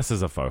like. This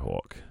is a faux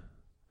hawk.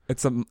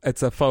 It's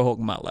a faux hawk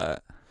mullet.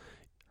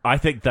 I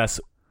think this...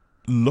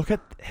 Look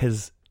at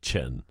his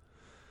chin.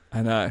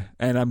 I know,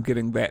 and I'm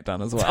getting that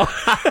done as well.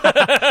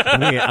 I'm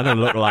going to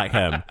look like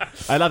him.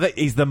 I love that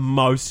he's the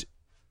most...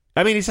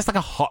 I mean, he's just like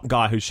a hot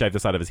guy who's shaved the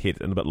side of his head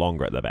and a bit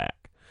longer at the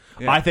back.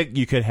 Yeah. I think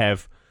you could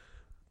have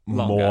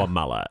more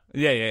mullet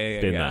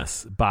than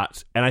this.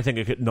 And I think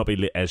it could not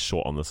be as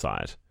short on the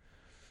side.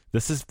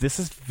 This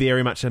is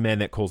very much a man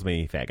that calls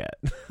me faggot.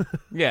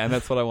 Yeah, and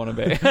that's what I want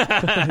to be.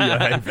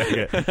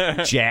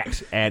 Faggot.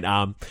 Jacked.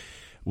 And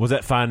was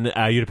it fun? You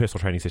had a personal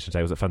training session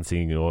today. Was it fun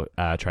seeing your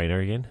trainer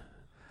again?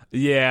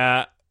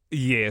 Yeah,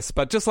 yes.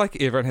 But just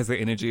like everyone has the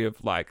energy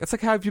of like, it's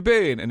like, how have you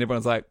been? And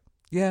everyone's like,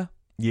 yeah.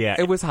 Yeah.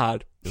 It was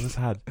hard. It was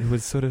hard. It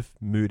was sort of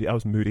moody. I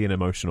was moody and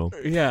emotional.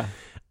 Yeah.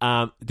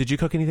 Did you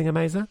cook anything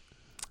amazing?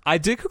 I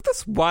did cook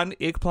this one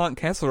eggplant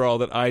casserole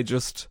that I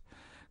just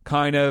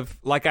kind of,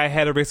 like I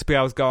had a recipe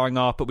I was going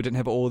off, but we didn't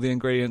have all the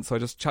ingredients, so I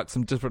just chucked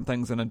some different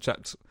things in and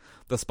chucked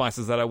the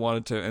spices that I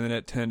wanted to, and then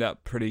it turned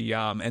out pretty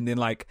yum. And then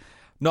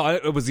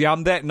it was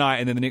yum that night,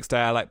 and then the next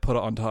day I put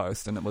it on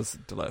toast, and it was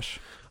delish.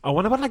 I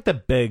wonder what the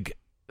big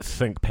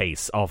think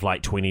piece of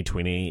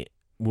 2020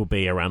 will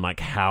be around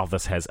how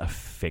this has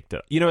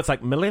affected. It's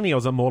like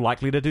millennials are more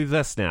likely to do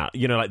this now.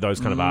 Those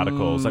kind of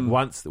articles. Like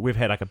once we've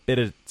had a bit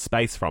of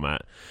space from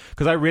it,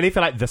 because I really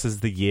feel like this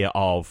is the year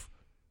of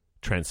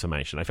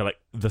transformation. I feel like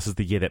this is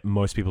the year that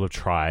most people have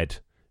tried,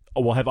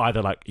 or have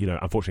either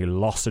unfortunately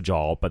lost a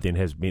job, but then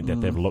has meant that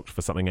they've looked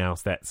for something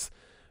else that's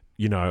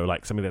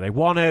something that they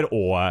wanted,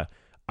 or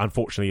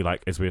unfortunately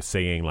as we're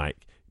seeing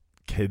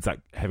kids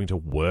having to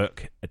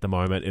work at the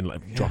moment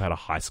and drop out of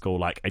high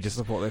school. I just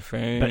support their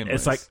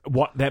families. But it's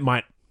what that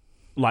might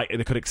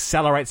it could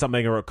accelerate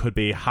something, or it could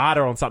be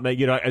harder on something.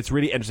 It's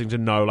really interesting to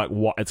know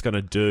what it's going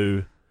to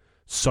do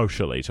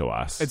socially to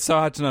us. It's so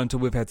hard to know until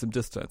we've had some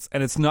distance,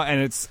 and it's not,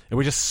 and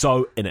we're just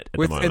so in it at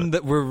the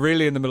moment. We're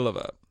really in the middle of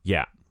it.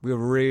 Yeah, we're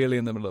really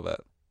in the middle of it.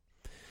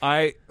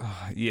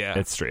 Yeah.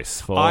 It's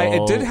stressful.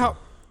 It did help.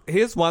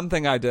 Here's one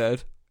thing I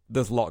did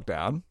this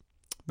lockdown,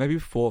 maybe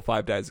 4 or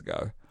 5 days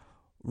ago.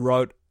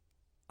 Wrote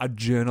a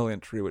journal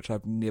entry, which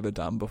I've never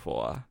done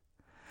before.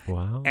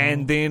 Wow.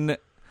 And then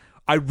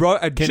I wrote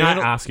a Can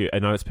journal. I ask you, I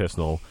know it's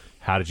personal,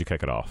 how did you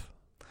kick it off?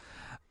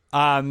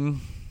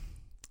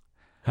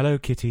 Hello,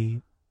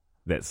 Kitty.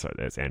 That's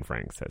Anne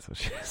Frank's. That's what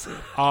she is.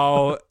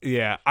 Oh,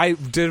 yeah. I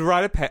did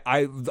write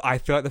I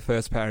feel like the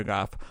first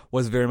paragraph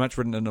was very much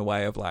written in a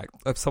way of like,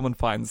 if someone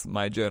finds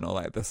my journal,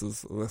 like this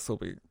will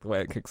be the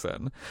way it kicks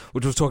in,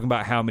 which was talking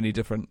about how many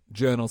different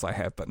journals I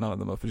have, but none of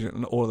them are for journal,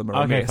 and all of them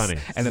are a mess. Funny.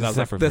 And then I was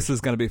like, this is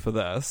going to be for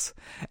this.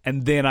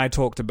 And then I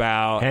talked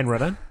about...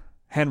 Handwritten.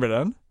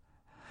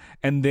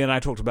 And then I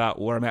talked about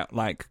where I'm at,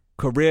 like,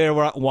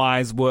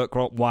 career-wise,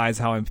 work-wise,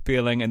 how I'm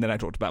feeling, and then I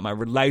talked about my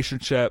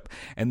relationship,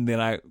 and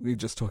then we were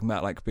just talking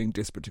about like being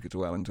desperate to get to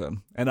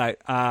Wellington, and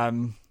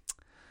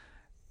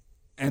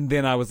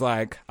then I was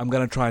like, I'm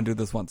gonna try and do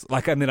this once,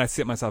 like, and then I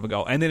set myself a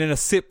goal, and then in a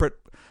separate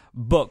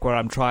book where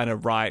I'm trying to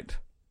write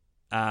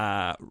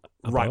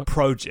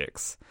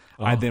projects,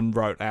 I then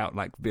wrote out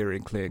like very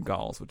clear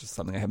goals, which is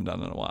something I haven't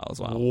done in a while as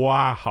well.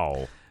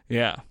 Wow.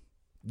 Yeah,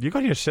 you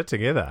got your shit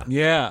together.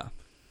 Yeah.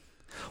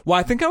 Well,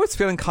 I think I was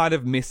feeling kind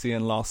of messy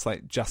and lost,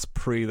 like, just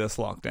pre this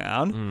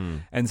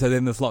lockdown. And so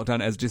then this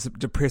lockdown, as just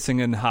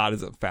depressing and hard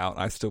as it felt,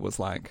 I still was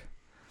like,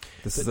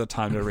 this is a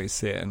time to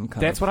reset. And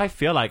That's what I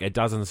feel like it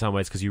does in some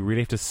ways, because you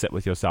really have to sit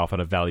with yourself and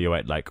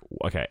evaluate, like,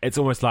 okay, it's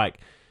almost like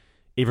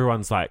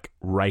everyone's, like,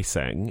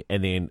 racing,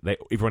 and then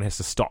everyone has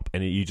to stop,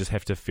 and you just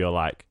have to feel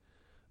like,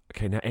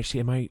 okay, now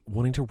actually, am I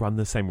wanting to run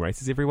the same race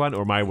as everyone,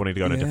 or am I wanting to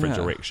go in a different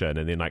direction?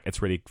 And then, like,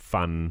 it's really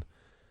fun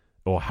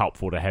or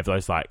helpful to have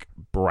those like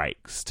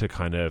breaks to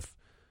kind of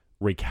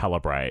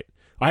recalibrate.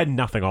 I had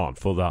nothing on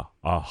for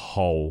a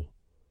whole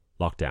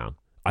lockdown.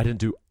 I didn't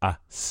do a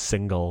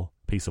single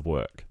piece of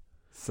work.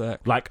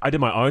 Sick. Like, I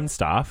did my own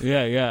stuff.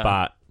 Yeah.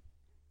 But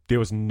there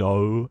was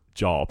no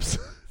jobs.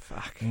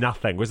 Fuck.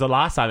 Nothing. Whereas the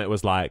last time it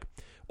was like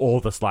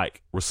all this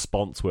like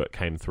response work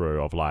came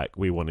through of like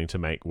we wanting to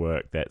make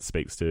work that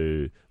speaks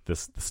to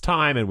this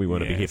time, and we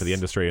want to be here for the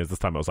industry. And this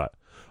time I was like,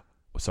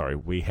 sorry,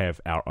 we have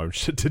our own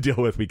shit to deal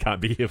with. We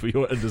can't be here for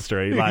your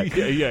industry. Like,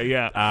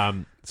 yeah.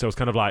 So it's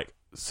kind of like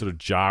sort of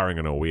jarring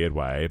in a weird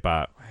way,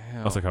 but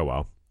I was like, oh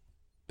well.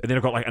 And then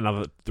I've got like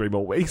another 3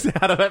 more weeks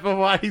out of it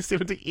before I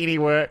step into any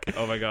work.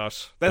 Oh my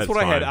gosh, that's what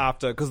I had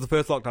after, because the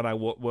first lockdown I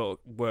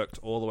worked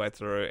all the way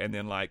through, and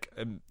then like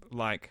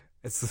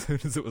as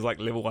soon as it was like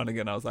level 1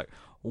 again, I was like,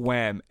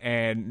 wham,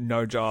 and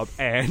no job,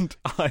 and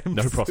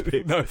no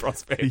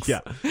prospects.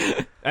 Yeah.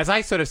 As I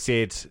sort of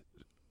said,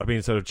 I've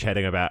been sort of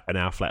chatting about in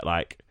our flat,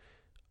 like,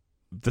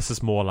 this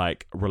is more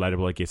like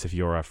relatable, I guess, if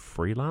you're a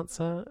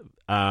freelancer.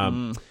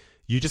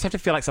 You just have to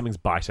feel like something's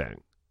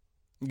biting.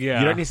 Yeah.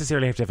 You don't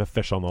necessarily have to have a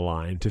fish on the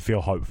line to feel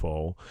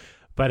hopeful,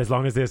 but as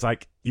long as there's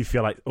like, you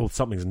feel like, oh,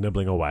 something's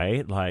nibbling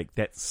away, like,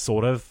 that's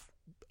sort of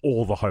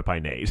all the hope I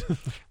need.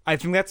 I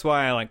think that's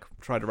why I like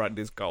tried to write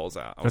these goals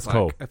out. I was that's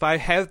cool. If I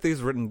have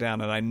these written down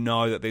and I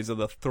know that these are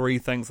the 3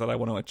 things that I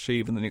want to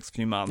achieve in the next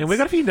few months. And we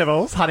got a few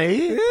nibbles,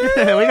 honey. We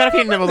got a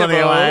few nibbles on the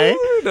way.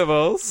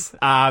 Nibbles.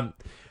 And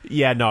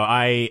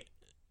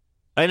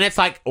it's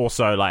like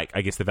also like,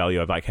 I guess the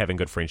value of like having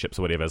good friendships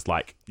or whatever is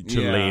like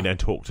to lean and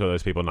talk to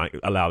those people and like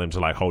allow them to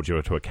like hold you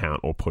to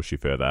account or push you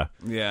further.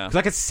 Yeah. Because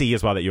I could see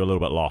as well that you're a little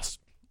bit lost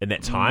in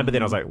that time, but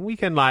then I was like, we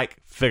can like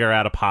figure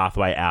out a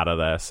pathway out of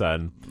this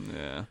and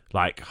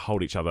like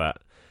hold each other,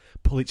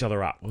 pull each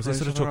other up. Was I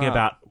sort of talking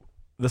about,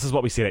 this is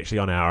what we said actually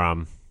on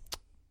our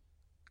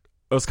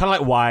it was kind of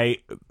like, why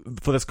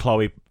for this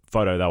Chloe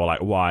photo they were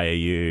like, why are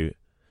you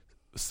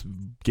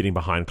getting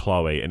behind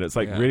Chloe? And it's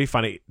like really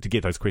funny to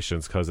get those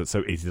questions because it's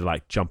so easy to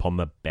like jump on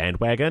the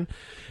bandwagon,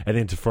 and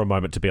then for a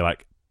moment to be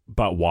like,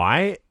 but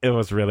why? It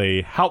was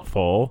really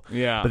helpful.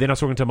 But then I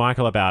was talking to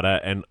Michael about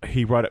it, and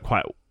he wrote it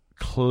quite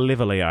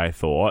cleverly, I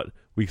thought.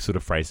 We sort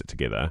of phrased it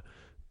together,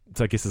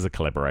 so I guess it's a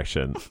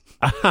collaboration.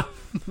 Okay,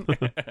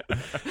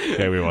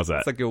 where was it?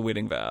 It's like your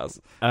wedding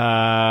vows.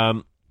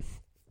 You've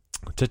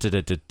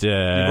You've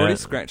already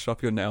scratched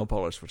off your nail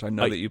polish, which I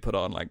know that you put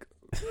on like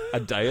a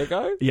day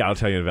ago. Yeah, I'll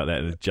tell you about that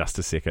in just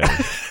a second.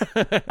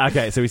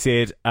 Okay, so we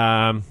said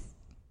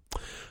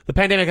the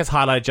pandemic has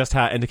highlighted just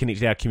how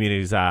interconnected our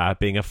communities are.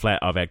 Being a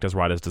flat of actors,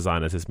 writers,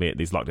 designers has meant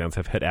these lockdowns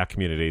have hit our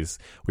communities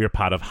we are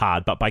part of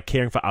hard, but by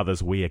caring for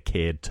others, we are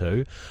cared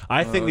too.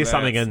 I think there's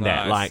something in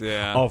that, like,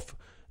 of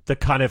the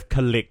kind of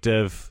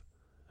collective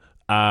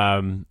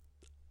versus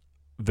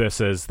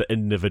the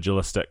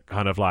individualistic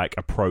kind of like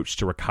approach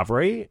to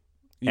recovery.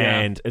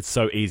 And it's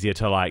so easier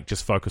to like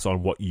just focus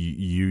on what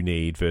you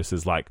need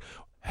versus like,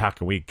 how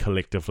can we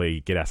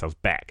collectively get ourselves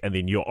back? And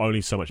then you're only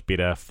so much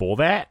better for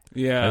that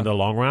in the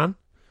long run.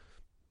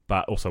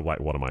 But also, like,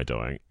 what am I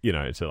doing? You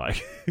know, to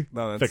like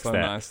no, that's fix so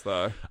that. Nice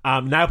though.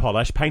 Nail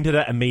polish, painted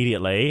it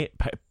immediately,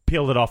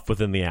 peeled it off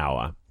within the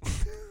hour.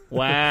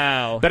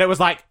 Wow. But it was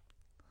like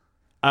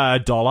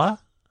 $1,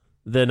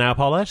 the nail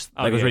polish.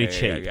 Like, it was really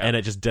cheap, and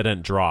it just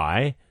didn't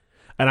dry.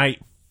 And I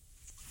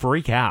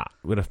freak out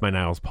if my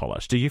nails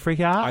polish. Do you freak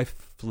out? I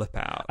flip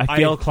out. I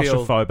feel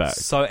claustrophobic.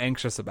 So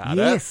anxious about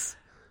it. Yes.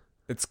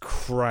 It's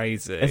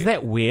crazy. Isn't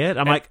that weird?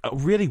 I'm like, I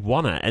really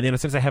want it. And then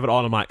as soon as I have it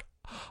on, I'm like,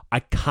 I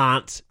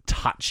can't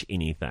touch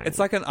anything. It's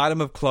like an item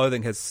of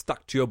clothing has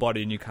stuck to your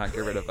body and you can't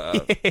get rid of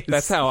it. Yes.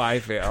 That's how I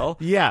feel.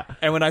 Yeah.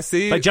 And when I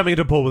see... like jumping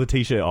into a pool with a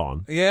t-shirt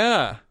on.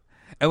 Yeah.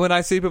 And when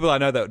I see people I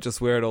know that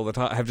just wear it all the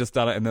time, have just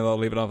done it and then they'll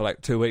leave it on for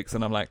like 2 weeks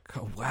and I'm like,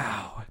 oh,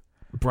 wow.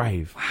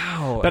 Brave.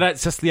 Wow. But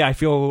it's just, I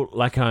feel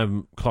like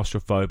I'm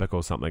claustrophobic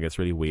or something. It's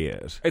really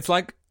weird. It's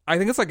like, I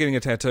think it's like getting a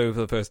tattoo for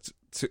the first...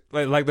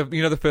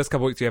 the first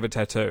couple of weeks you have a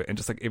tattoo and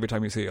just like every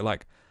time you see it, you're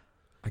like,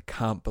 I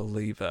can't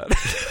believe it.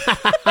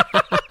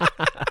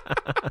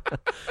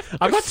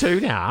 I've got 2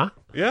 now.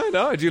 Yeah,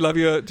 no. Do you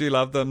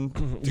love them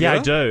together? Yeah, I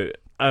do.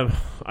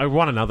 I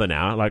want another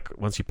now. Like,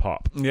 once you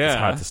pop, yeah, it's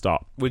hard to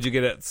stop. Would you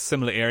get it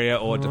similar area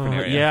or different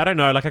area? Yeah, I don't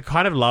know. Like, I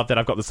kind of love that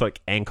I've got this,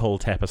 like, ankle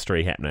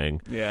tapestry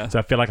happening. Yeah. So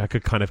I feel like I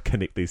could kind of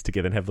connect these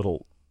together and have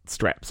little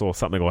straps or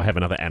something, or have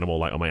another animal,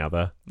 like, on my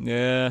other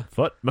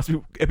foot.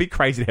 It'd be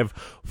crazy to have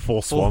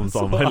 4 swans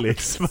on my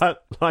legs,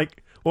 but,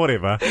 like,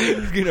 whatever.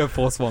 You know,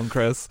 4 swan,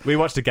 Chris. We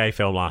watched a gay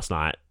film last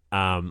night.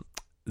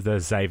 The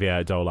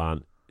Xavier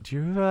Dolan. Do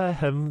you remember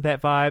him,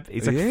 that vibe?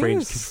 He's like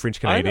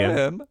French Canadian. I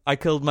know him. I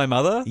Killed My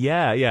Mother.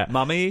 Yeah.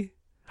 Mummy.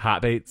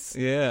 Heartbeats.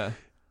 Yeah.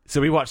 So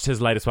we watched his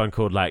latest one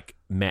called, like,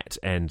 Matt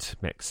and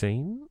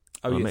Maxine.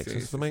 Oh, yes,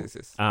 Maximus,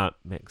 yes.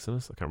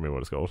 Maximus? I can't remember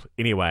what it's called.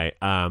 Anyway,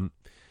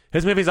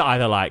 his movies are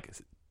either, like,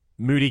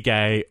 moody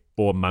gay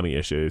or mummy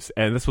issues,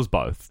 and this was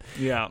both.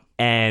 Yeah.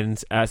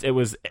 And it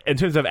was, in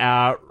terms of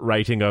our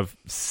rating of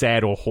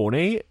sad or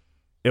horny,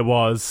 it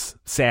was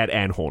sad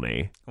and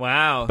horny.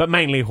 Wow. But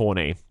mainly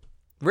horny.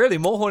 Really?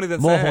 More horny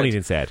than sad? More horny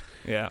than sad.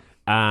 Yeah.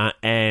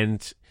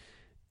 And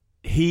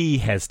he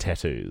has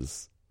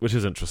tattoos, which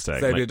is interesting.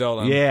 Xavier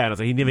Dolan. Yeah, and I was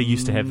like, he never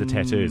used to have the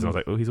tattoos. And I was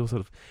like, oh, he's all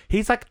sort of...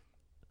 He's like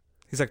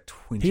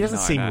 29. He doesn't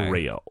seem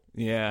real.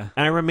 Yeah.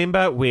 And I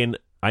remember when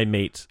I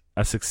meet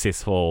a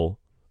successful...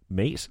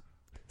 a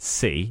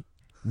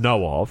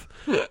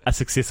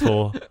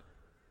successful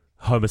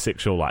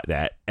homosexual like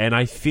that, and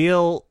I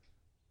feel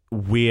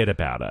weird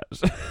about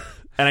it.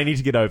 And I need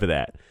to get over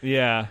that.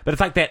 Yeah. But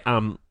it's like that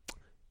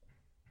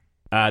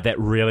that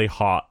really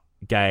hot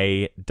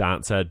gay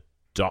dancer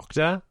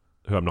doctor,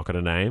 who I'm not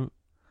going to name.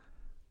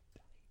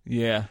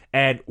 Yeah.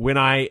 And when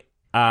I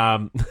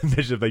imagine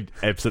if they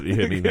absolutely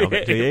heard me mouth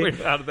it to you.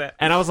 Out of that.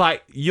 And I was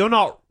like, you're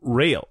not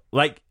real.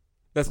 Like,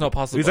 that's not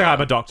possible. He's like, I'm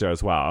a doctor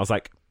as well. I was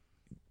like,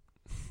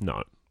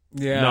 no.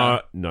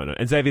 Yeah. No.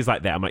 And Xavier's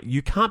like that. I'm like,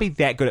 you can't be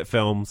that good at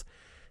films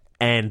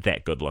and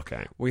that good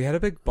looking. We had a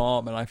big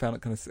bomb, and I found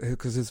it kind of...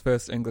 Because his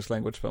first English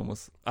language film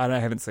was... I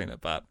haven't seen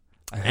it, but...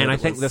 I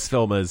think this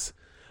film is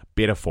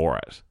better for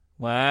it.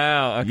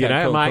 Wow. Okay, you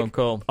know,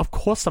 cool. Of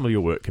course some of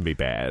your work can be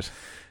bad.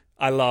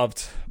 I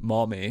loved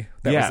Mommy.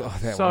 That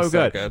was so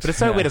good. But it's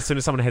so weird, as soon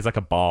as someone has like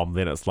a bomb,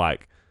 then it's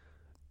like...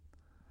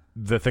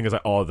 The thing is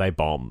like, oh, they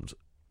bombed.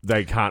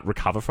 They can't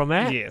recover from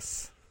that?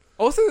 Yes.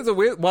 Also, there's a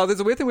weird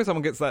thing where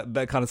someone gets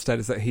that kind of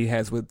status that he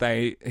has,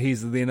 where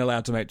he's then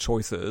allowed to make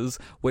choices,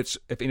 which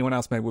if anyone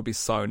else made would be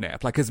so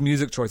naff. Like, his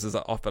music choices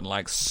are often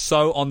like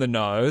so on the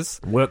nose.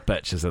 Work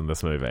Bitch is in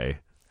this movie.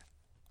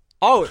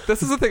 Oh,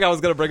 this is the thing I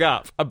was going to bring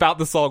up about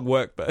the song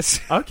Work Bitch.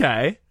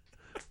 Okay.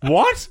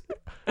 What?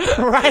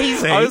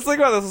 Crazy. I was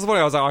thinking about this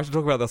morning. I was like, I should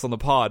talk about this on the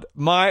pod.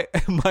 My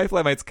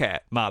flatmate's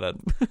cat,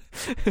 Martin.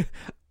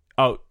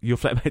 Oh, your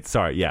flatmate?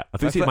 Sorry, yeah. I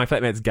thought you said my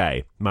flatmate's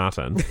gay,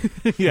 Martin.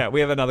 Yeah, we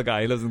have another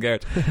guy. He lives in the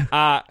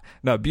garage.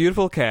 No,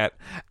 beautiful cat.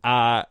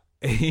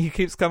 He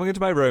keeps coming into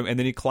my room, and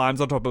then he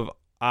climbs on top of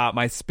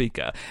my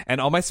speaker.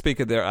 And on my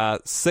speaker, there are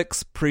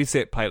 6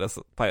 preset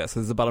playlists.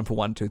 There's a button for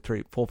 1, 2,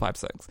 3, 4, 5,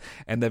 6.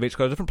 And they've each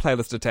got a different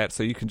playlist attached,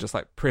 so you can just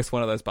like press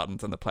one of those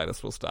buttons and the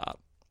playlist will start.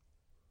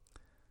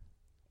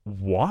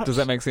 What? Does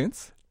that make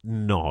sense?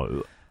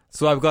 No.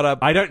 So I've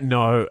got I don't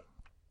know.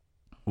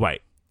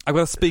 Wait. I've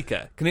got a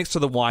speaker, connects to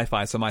the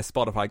Wi-Fi, so my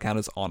Spotify account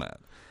is on it.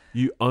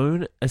 You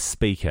own a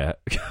speaker.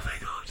 Oh my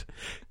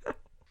god.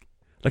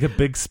 Like a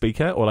big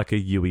speaker or like a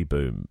Yui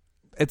boom?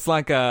 It's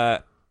like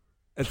a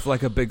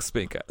big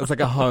speaker. It's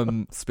like a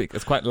home speaker.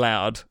 It's quite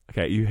loud.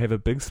 Okay, you have a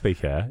big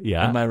speaker,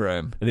 yeah. In my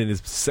room. And then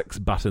there's 6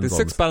 buttons. There's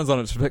 6 buttons on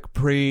it to pick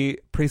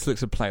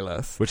pre-selected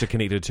playlists. Which are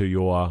connected to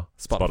your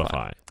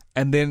Spotify.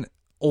 And then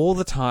all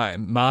the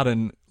time,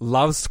 Martin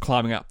loves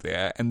climbing up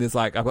there, and there's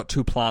like, I've got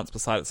 2 plants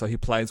beside it, so he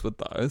plays with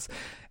those,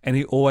 and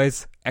he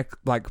always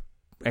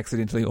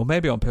accidentally, or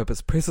maybe on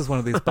purpose, presses one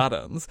of these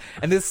buttons,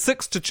 and there's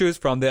 6 to choose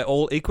from. They're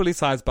all equally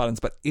sized buttons,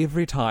 but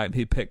every time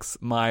he picks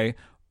my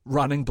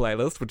running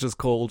playlist, which is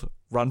called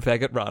Run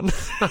Faggot Run,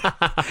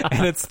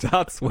 and it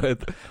starts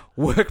with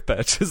Work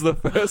Bitch is the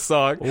first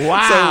song.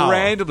 Wow. So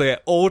randomly,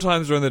 at all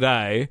times during the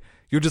day,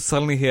 you'll just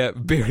suddenly hear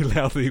very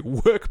loudly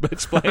Work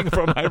Bitch playing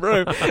from my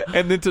room.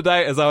 And then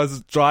today, as I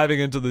was driving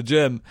into the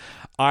gym,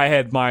 I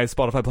had my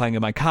Spotify playing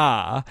in my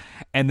car,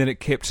 and then it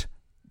kept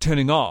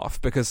turning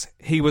off because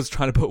he was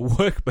trying to put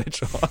Work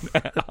Bitch on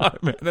at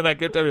home. And then I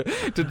kept having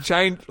to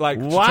change, like...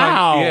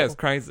 Wow. Yeah, it's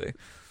crazy.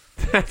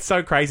 That's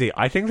so crazy.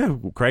 I think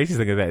the craziest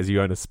thing of that is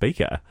you own a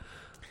speaker.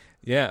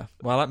 Yeah.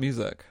 Well, I like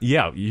music.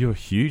 Yeah, you're a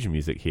huge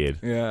music head.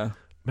 Yeah.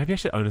 Maybe I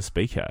should own a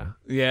speaker.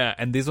 Yeah,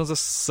 and these ones are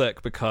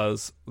sick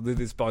because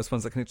there's both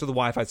ones that connect to the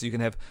Wi-Fi, so you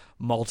can have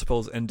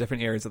multiples in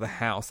different areas of the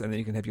house, and then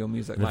you can have your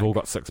music. They've all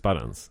got 6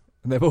 buttons.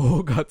 They've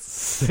all got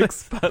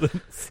 6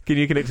 buttons. Can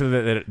you connect to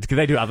them? Can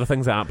they do other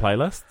things that aren't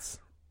playlists?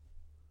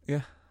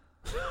 Yeah.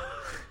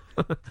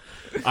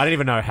 I don't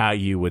even know how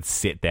you would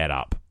set that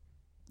up.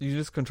 You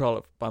just control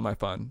it by my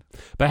phone.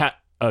 But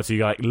so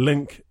you like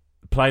link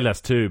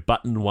playlist to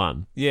button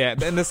 1. Yeah,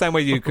 in the same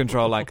way you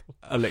control like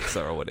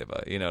Alexa or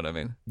whatever. You know what I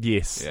mean?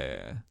 Yes.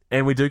 Yeah.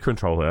 And we do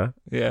control her.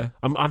 Yeah.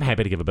 I'm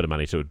happy to give a bit of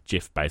money to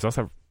Jeff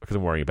Bezos because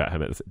I'm worrying about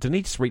him. Didn't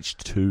he just reach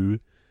 2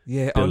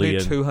 Yeah, billion?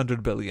 only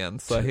 200 billion.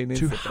 So he needs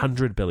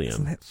 200 billion.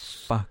 Isn't that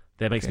fuck?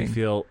 That makes me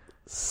feel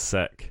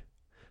sick.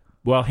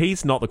 Well,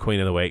 he's not the Queen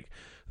of the Week.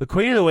 The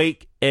Queen of the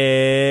Week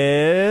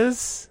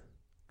is...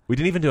 We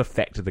didn't even do a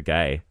fact of the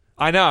gay.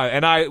 I know,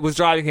 and I was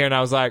driving here and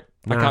I was like,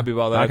 I can't be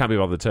bothered. I can't be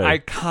bothered too. I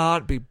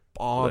can't be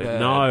bothered.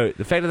 No,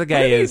 the fact of the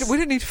gay is... We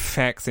don't need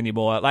facts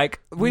anymore.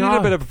 Like, we need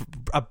a bit of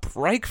a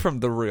break from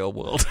the real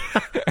world.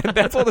 And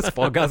that's what this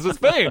podcast has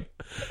been.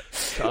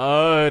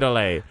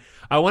 Totally.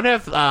 I wonder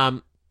if...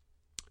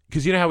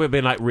 Because you know how we've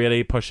been like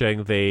really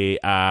pushing the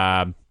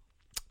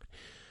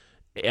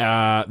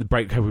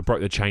break, how we broke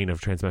the chain of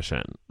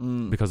transmission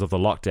because of the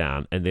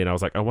lockdown, and then I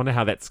was like, I wonder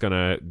how that's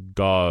gonna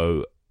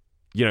go.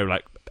 You know,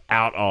 like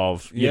out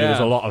of there's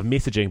a lot of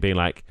messaging being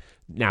like,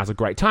 now's a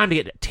great time to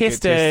get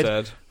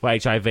tested for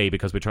HIV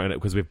because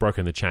we've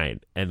broken the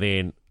chain. And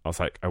then I was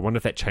like, I wonder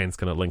if that chain's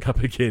going to link up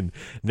again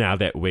now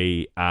that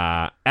we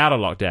are out of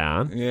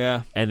lockdown.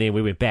 Yeah. And then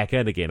we went back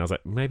in again. I was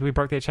like, maybe we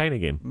broke that chain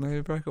again. Maybe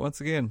we broke it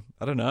once again.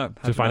 I don't know.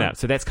 To find out.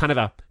 So that's kind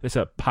of that's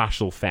a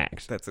partial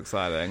fact. That's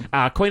exciting.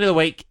 Queen of the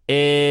Week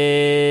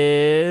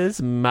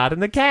is Mud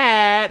and the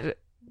Cat.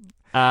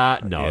 We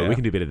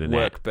can do better than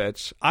Work, that.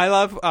 bitch. I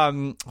love, I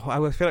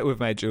feel like we've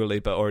made Dua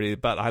Lipa already,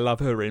 but I love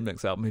her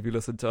remix album. Have you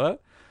listened to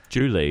it?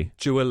 Julie.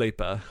 Dua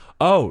Lipa.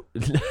 Oh.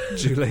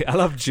 Julie. I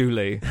love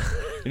Julie.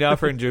 You know our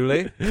friend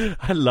Julie?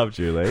 I love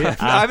Julie.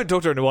 I haven't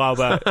talked to her in a while,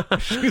 but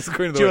she's the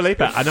Queen of the Dua Week.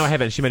 Lipa. I know I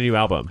haven't. She made a new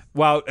album.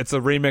 Well, it's a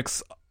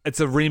remix. It's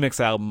a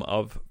remix album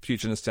of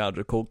Future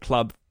Nostalgia called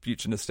Club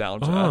Future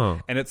Nostalgia. Oh.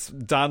 And it's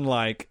done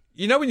like...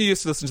 You know when you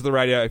used to listen to the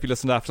radio, if you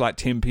listened after like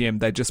 10 p.m,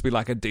 they'd just be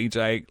like a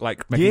DJ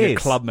like making a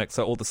club mix,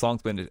 so all the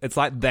songs blended. It's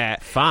like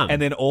that. Fun.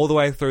 And then all the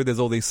way through, there's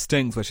all these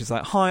stings where she's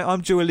like, hi,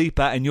 I'm Dua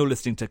Lipa, and you're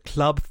listening to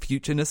Club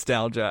Future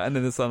Nostalgia. And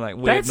then there's some like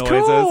weird noises.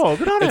 Cool.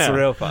 Good on it's her.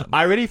 real fun.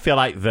 I really feel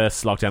like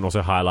this lockdown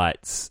also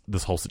highlights,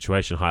 this whole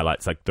situation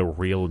highlights like the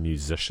real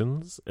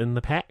musicians in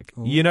the pack.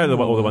 Ooh. You know,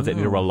 all the ones that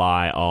need to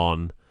rely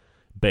on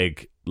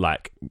big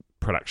like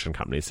production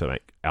companies to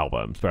make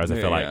albums. Whereas I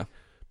feel like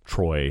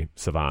Troye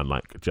Sivan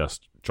like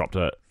just dropped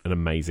an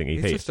amazing EP.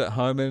 He's just at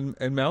home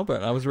in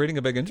Melbourne. I was reading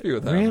a big interview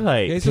with him.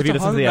 Really? Yeah, he's Have just you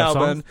at home listened to in the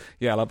Melbourne. songs?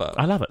 Yeah, I love it.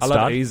 I love it. I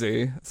love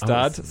Easy.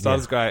 Stud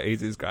is great.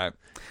 Easy's great.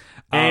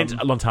 And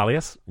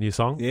Lontalius, new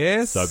song.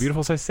 Yes. So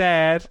Beautiful, So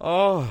Sad.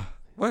 Oh,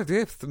 well,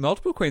 yeah,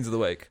 multiple Queens of the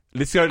Week.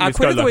 Let's go. Our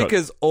Queen of the Week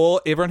is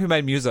everyone who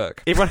made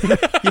music. Everyone.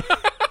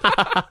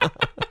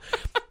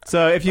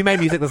 So if you made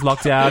music this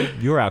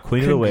lockdown, you're our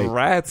Queen of the Week.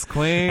 Congrats,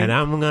 Queen. And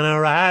I'm going to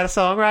write a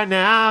song right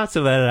now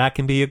so that I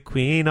can be a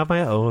queen of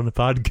my own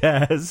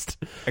podcast.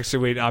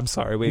 Actually, I'm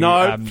sorry. You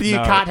can't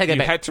take it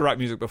back. You had to write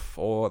music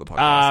before the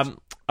podcast.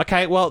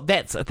 Okay, well,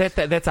 that's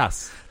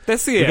us.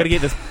 That's the We're going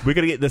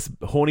to get this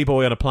horny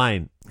boy on a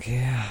plane.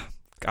 Yeah.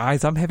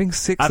 Guys, I'm having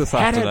sex I've this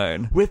had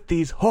afternoon. It with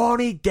these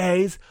horny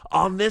gays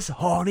on this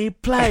horny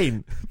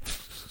plane.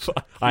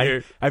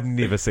 I've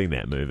never seen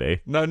that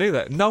movie. No,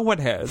 neither. No one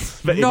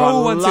has. But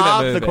no one's seen that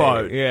loved movie. the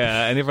quote.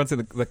 Yeah, and everyone's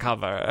seen the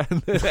cover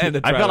and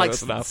the I felt like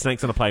stuff.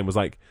 Snakes on a Plane was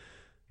like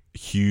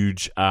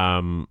huge,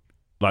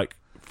 like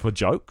for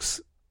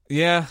jokes.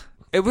 Yeah,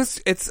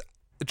 it's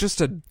just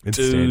a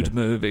dude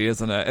movie,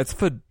 isn't it? It's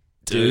for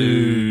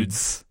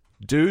dudes.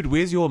 Dude,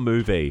 where's your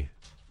movie?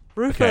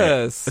 Rufus.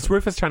 Okay. It's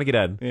Rufus trying to get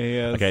in. Yeah, he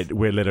is. Okay,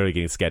 we're literally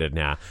getting scattered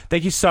now.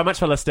 Thank you so much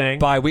for listening.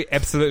 Bye. We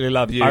absolutely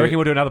love you. I reckon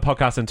we'll do another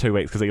podcast in 2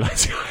 weeks because he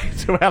likes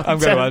to I'm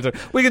going to.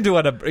 We can do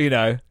it. We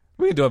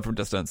can do it from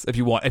distance if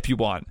you want.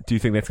 Do you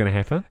think that's going to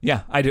happen?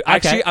 Yeah, I do. Okay.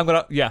 Actually, I'm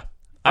gonna. Yeah.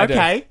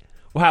 Okay.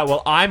 Wow.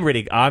 Well, I'm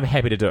ready. I'm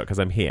happy to do it because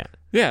I'm here.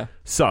 Yeah.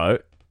 So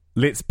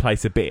let's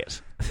place a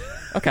bet.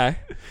 Okay.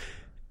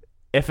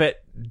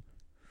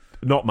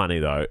 Not money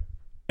though.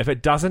 If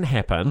it doesn't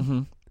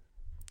happen,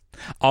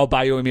 I'll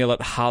buy you a meal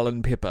at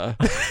Harlan Pepper.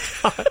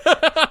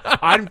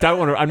 I'm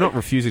not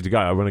refusing to go.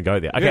 I want to go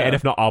there. Okay, and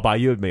if not, I'll buy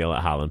you a meal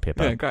at Harlan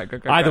Pepper. Yeah,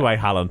 great. Either way,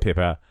 Harlan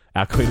Pepper,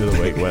 our Queen of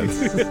the Week wins.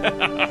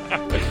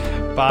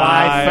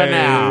 Bye for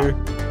now.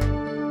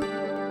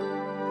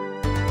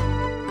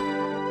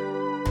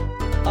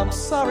 I'm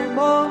sorry,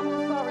 Mom.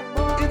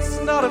 It's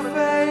not a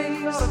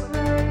phase.